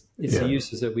it's the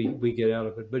uses that we get out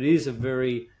of it, but it is a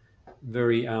very,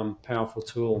 very powerful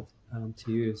tool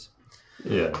to use.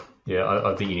 I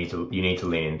think you need to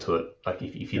lean into it. Like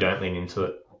if you don't lean into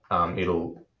it,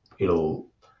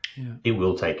 it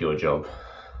will take your job.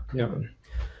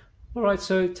 All right,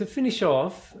 so to finish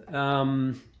off,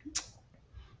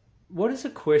 what is a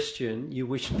question you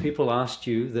wish people asked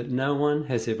you that no one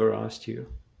has ever asked you?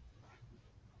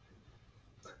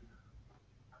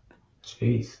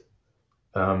 Jeez.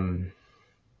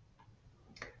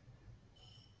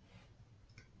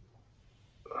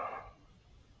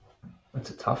 That's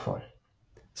a tough one.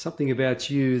 Something about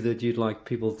you that you'd like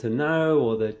people to know,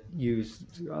 or that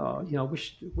I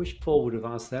wish Paul would have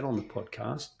asked that on the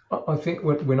podcast. I think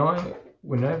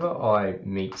whenever I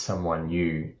meet someone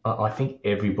new, I think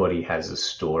everybody has a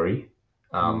story,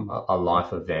 a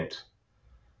life event,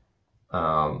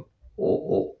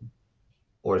 or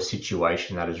a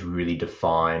situation that has really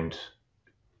defined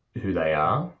who they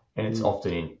are, and it's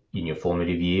often in your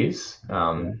formative years.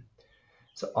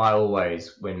 So I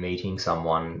always, when meeting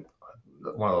someone,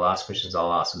 one of the last questions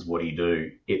I'll ask is, what do you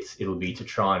do? It'll be to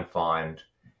try and find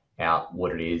out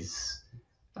what it is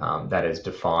that has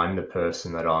defined the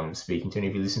person that I'm speaking to. And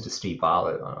if you listen to Steve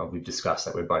Bartlett, we've discussed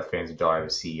that we're both fans of Diary of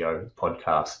a CEO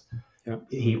podcast. Yeah.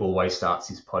 He always starts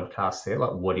his podcast there,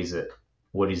 like, what is it?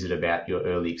 What is it about your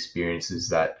early experiences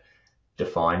that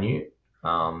define you?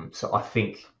 So I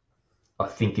think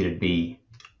it'd be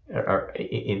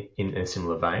in a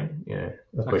similar vein.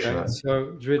 The question. Okay.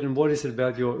 So, Dritton, what is it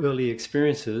about your early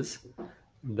experiences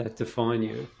that define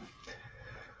you?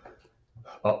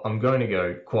 I'm going to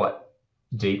go quite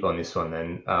deep on this one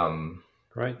then.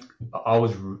 Great. I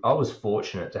was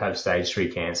fortunate to have stage 3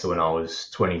 cancer when I was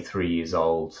 23 years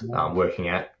old, working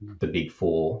at the Big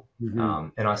Four.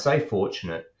 And I say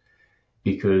fortunate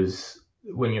because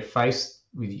when you face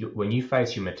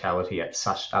your mortality at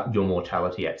such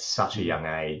a young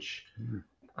age,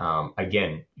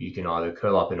 again, you can either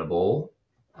curl up in a ball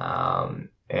and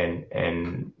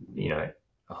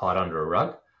hide under a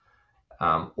rug,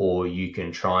 or you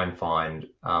can try and find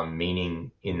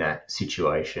meaning in that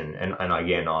situation. And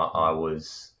again, I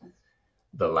was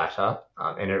the latter,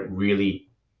 and it really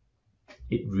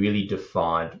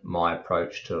defined my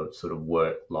approach to sort of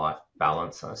work-life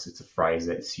balance. It's a phrase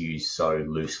that's used so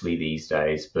loosely these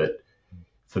days, but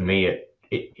for me,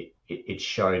 it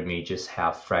showed me just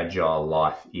how fragile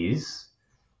life is,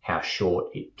 how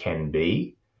short it can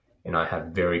be, and I have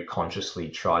very consciously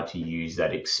tried to use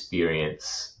that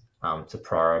experience to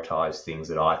prioritize things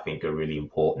that I think are really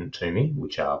important to me,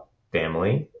 which are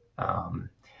family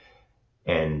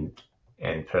and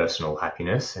personal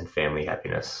happiness and family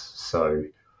happiness. So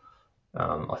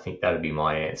I think that would be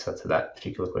my answer to that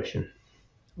particular question.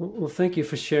 Well, thank you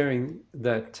for sharing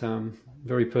that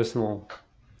very personal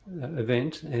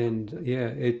event. And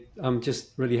I'm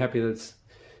just really happy that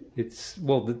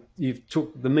you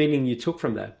took the meaning you took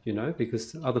from that,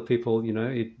 because other people,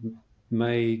 it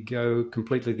may go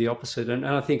completely the opposite. And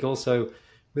I think also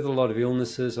with a lot of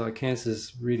illnesses, cancer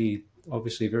is really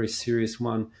obviously a very serious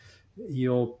one.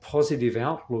 Your positive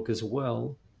outlook as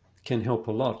well can help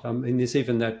a lot. I mean, there's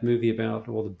even that movie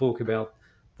the book about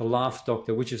the Laugh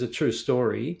Doctor, which is a true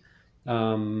story.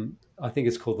 I think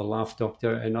it's called The Laugh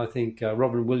Doctor, and I think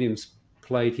Robin Williams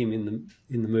played him in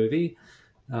the movie,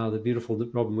 the beautiful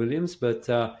Robin Williams. But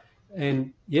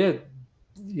having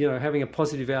a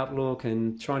positive outlook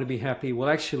and trying to be happy will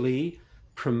actually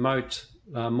promote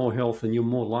more health, and you're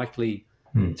more likely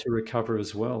to recover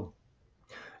as well.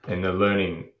 And the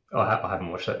learning, I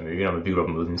haven't watched that movie. I'm a big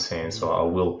Robin Williams fan, so I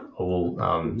will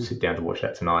sit down to watch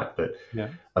that tonight. But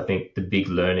I think the big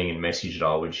learning and message that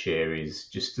I would share is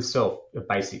just a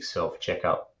basic self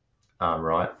checkup,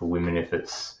 right? For women, if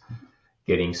it's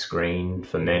getting screened,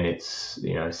 for men, it's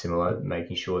similar,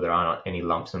 making sure there aren't any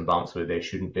lumps and bumps where there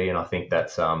shouldn't be. And I think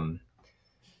that's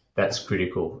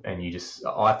critical. And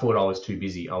I thought I was too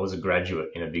busy. I was a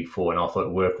graduate in a Big Four, and I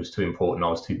thought work was too important. I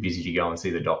was too busy to go and see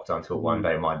the doctor until one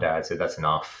day my dad said, "That's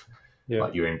enough.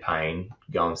 Like, you're in pain.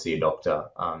 Go and see a doctor."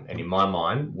 And in my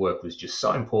mind, work was just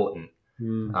so important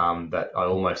that I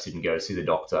almost didn't go to see the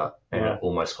doctor, and it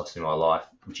almost cost me my life.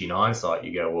 Which in hindsight,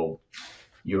 you go, well,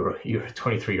 you're a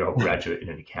 23-year-old graduate in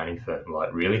an accounting firm.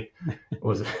 Like, really?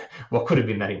 What could have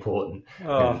been that important? And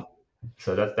Oh,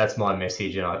 so that's my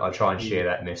message, and I try and share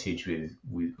that message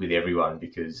with everyone,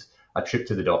 because a trip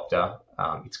to the doctor,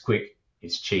 it's quick,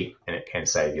 it's cheap, and it can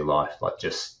save your life. Like,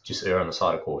 just err on the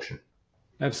side of caution.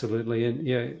 absolutely. And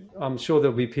yeah, I'm sure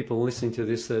there'll be people listening to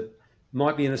this that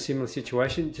might be in a similar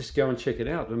situation. Just go and check it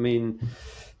out. I mean,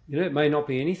 it may not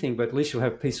be anything, but at least you'll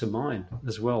have peace of mind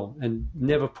as well. And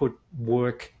never put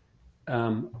work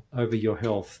over your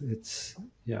health. It's,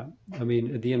 yeah. I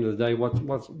mean, at the end of the day,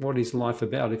 what is life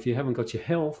about? If you haven't got your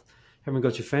health, haven't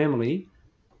got your family,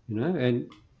 and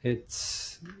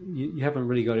it's you haven't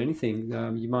really got anything.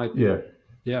 You might,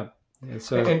 yeah.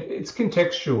 So, and it's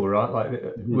contextual, right?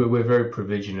 Like, we're very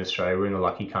privileged in Australia. We're in a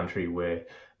lucky country where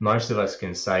most of us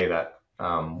can say that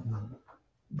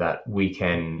that we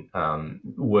can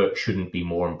work shouldn't be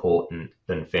more important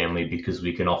than family, because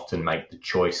we can often make the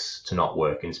choice to not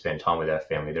work and spend time with our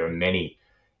family. There are many,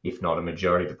 if not a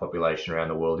majority of the population around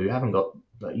the world who haven't got.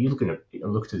 You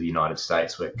look to the United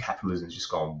States, where capitalism's just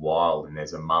gone wild, and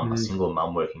there's a single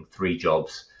mum working 3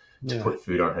 jobs to put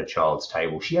food on her child's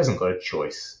table. She hasn't got a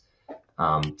choice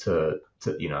to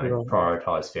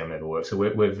prioritise family over work. So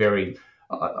we're very.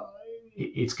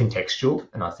 It's contextual,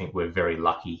 and I think we're very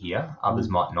lucky here. Others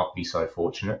might not be so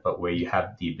fortunate, but where you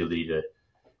have the ability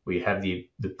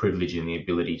the privilege and the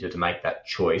ability to make that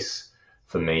choice,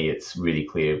 for me, it's really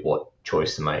clear what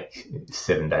choice to make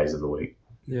 7 days of the week.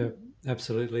 Yeah,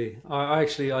 absolutely. I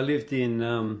lived in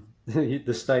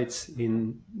the States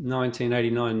in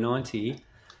 1989-90,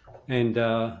 and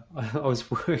I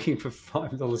was working for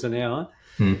 $5 an hour,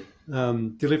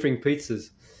 delivering pizzas,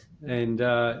 and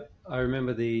I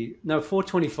remember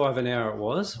 $4.25 an hour it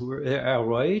was our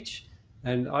wage,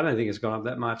 and I don't think it's gone up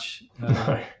that much.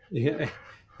 Yeah,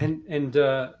 and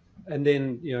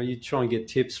then you try and get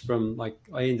tips from, like,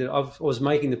 I was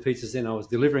making the pizzas, then I was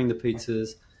delivering the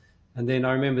pizzas, and then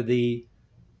I remember the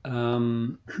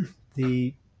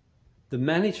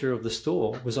manager of the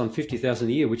store was on $50,000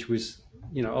 a year, which was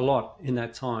a lot in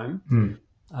that time,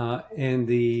 and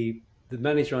the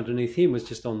manager underneath him was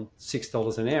just on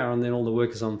 $6 an hour, and then all the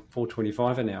workers on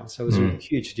 $4.25 an hour. So it was a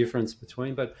huge difference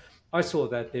between. But I saw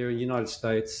that there in the United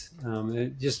States.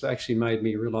 It just actually made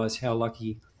me realize how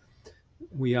lucky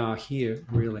we are here,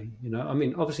 really. I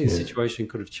mean, obviously the situation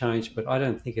could have changed, but I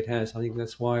don't think it has. I think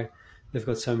that's why they've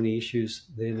got so many issues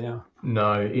there now.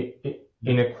 No,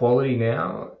 inequality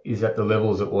now is at the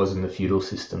levels it was in the feudal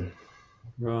system.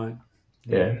 Right.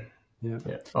 Yeah. Yeah.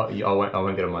 I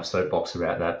won't get on my soapbox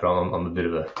about that, but I'm a bit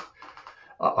of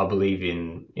I believe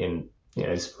in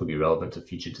this could be relevant to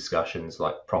future discussions,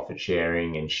 like profit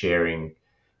sharing and sharing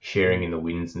in the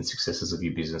wins and successes of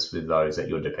your business with those that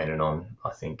you're dependent on.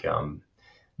 I think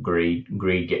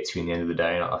greed gets you in the end of the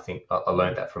day, and I think I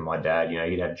learned that from my dad.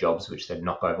 He'd have jobs which they'd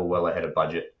knock over well ahead of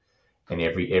budget, and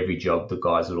every job the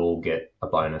guys would all get a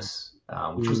bonus,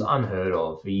 which was unheard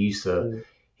of. He used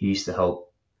to help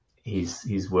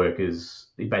his workers.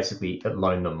 He basically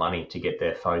loaned them money to get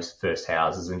their first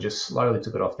houses, and just slowly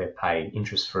took it off their pay,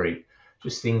 interest free,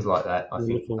 just things like that. I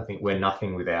think we're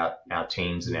nothing without our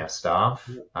teams and our staff,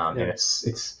 and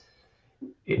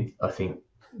I think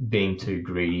being too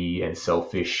greedy and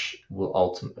selfish will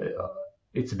ultimately.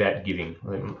 It's about giving.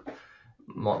 I think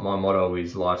my motto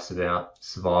is life's about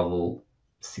survival,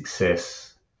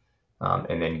 success,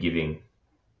 and then giving.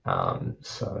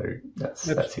 So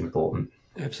that's important.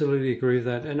 Absolutely agree with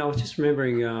that. And I was just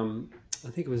remembering, I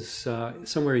think it was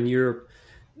somewhere in Europe,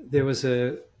 there was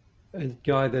a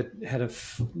guy that had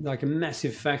a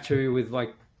massive factory with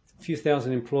like a few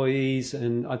thousand employees,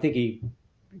 and I think he,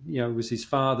 it was his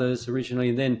father's originally,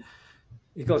 and then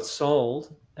it got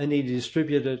sold, and he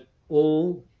distributed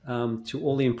all to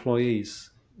all the employees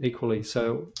equally.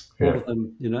 So all of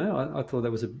them, I thought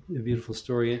that was a beautiful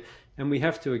story, and we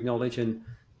have to acknowledge, and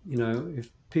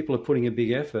if people are putting a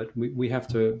big effort, we have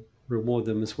to reward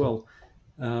them as well.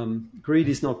 Greed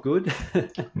is not good.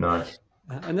 No.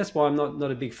 And that's why I'm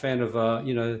not a big fan of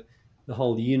the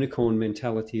whole unicorn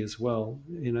mentality as well.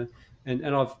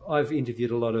 And I've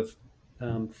interviewed a lot of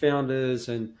founders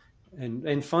and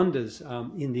funders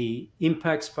in the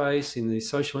impact space, in the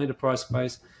social enterprise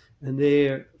space, and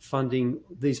they're funding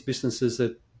these businesses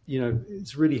that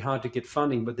it's really hard to get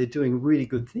funding, but they're doing really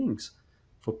good things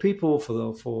for people,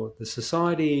 for the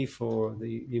society, for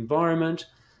the environment,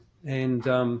 and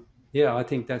I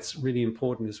think that's really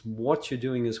important. Is what you're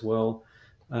doing as well.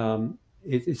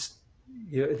 It's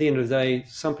at the end of the day,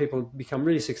 some people become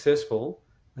really successful,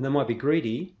 and they might be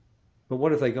greedy, but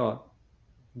what have they got?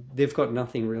 They've got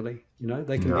nothing really.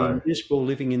 They can be miserable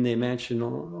living in their mansion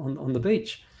on the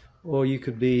beach, or you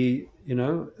could be,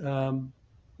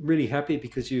 really happy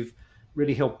because you've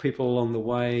really helped people along the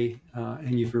way,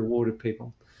 and you've rewarded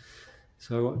people.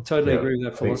 So I totally Yeah, agree with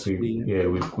that I think philosophy.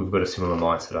 we've got a similar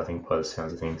mindset, I think, by the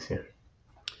sounds of things. Yeah.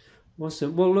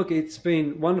 Awesome. Well, look, it's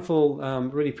been wonderful.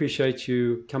 Really appreciate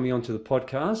you coming onto the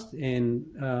podcast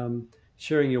and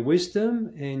sharing your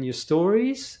wisdom and your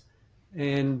stories.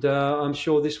 And I'm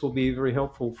sure this will be very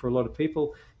helpful for a lot of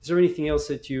people. Is there anything else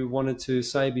that you wanted to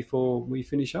say before we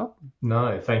finish up?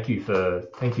 No, thank you for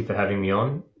having me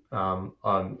on.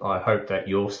 I hope that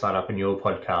your startup and your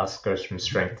podcast goes from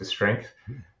strength to strength.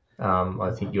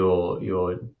 I think your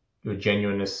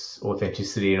genuineness,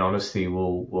 authenticity, and honesty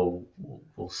will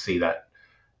see that,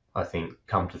 I think,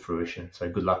 come to fruition. So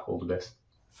good luck, all the best.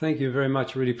 Thank you very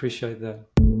much. Really appreciate that.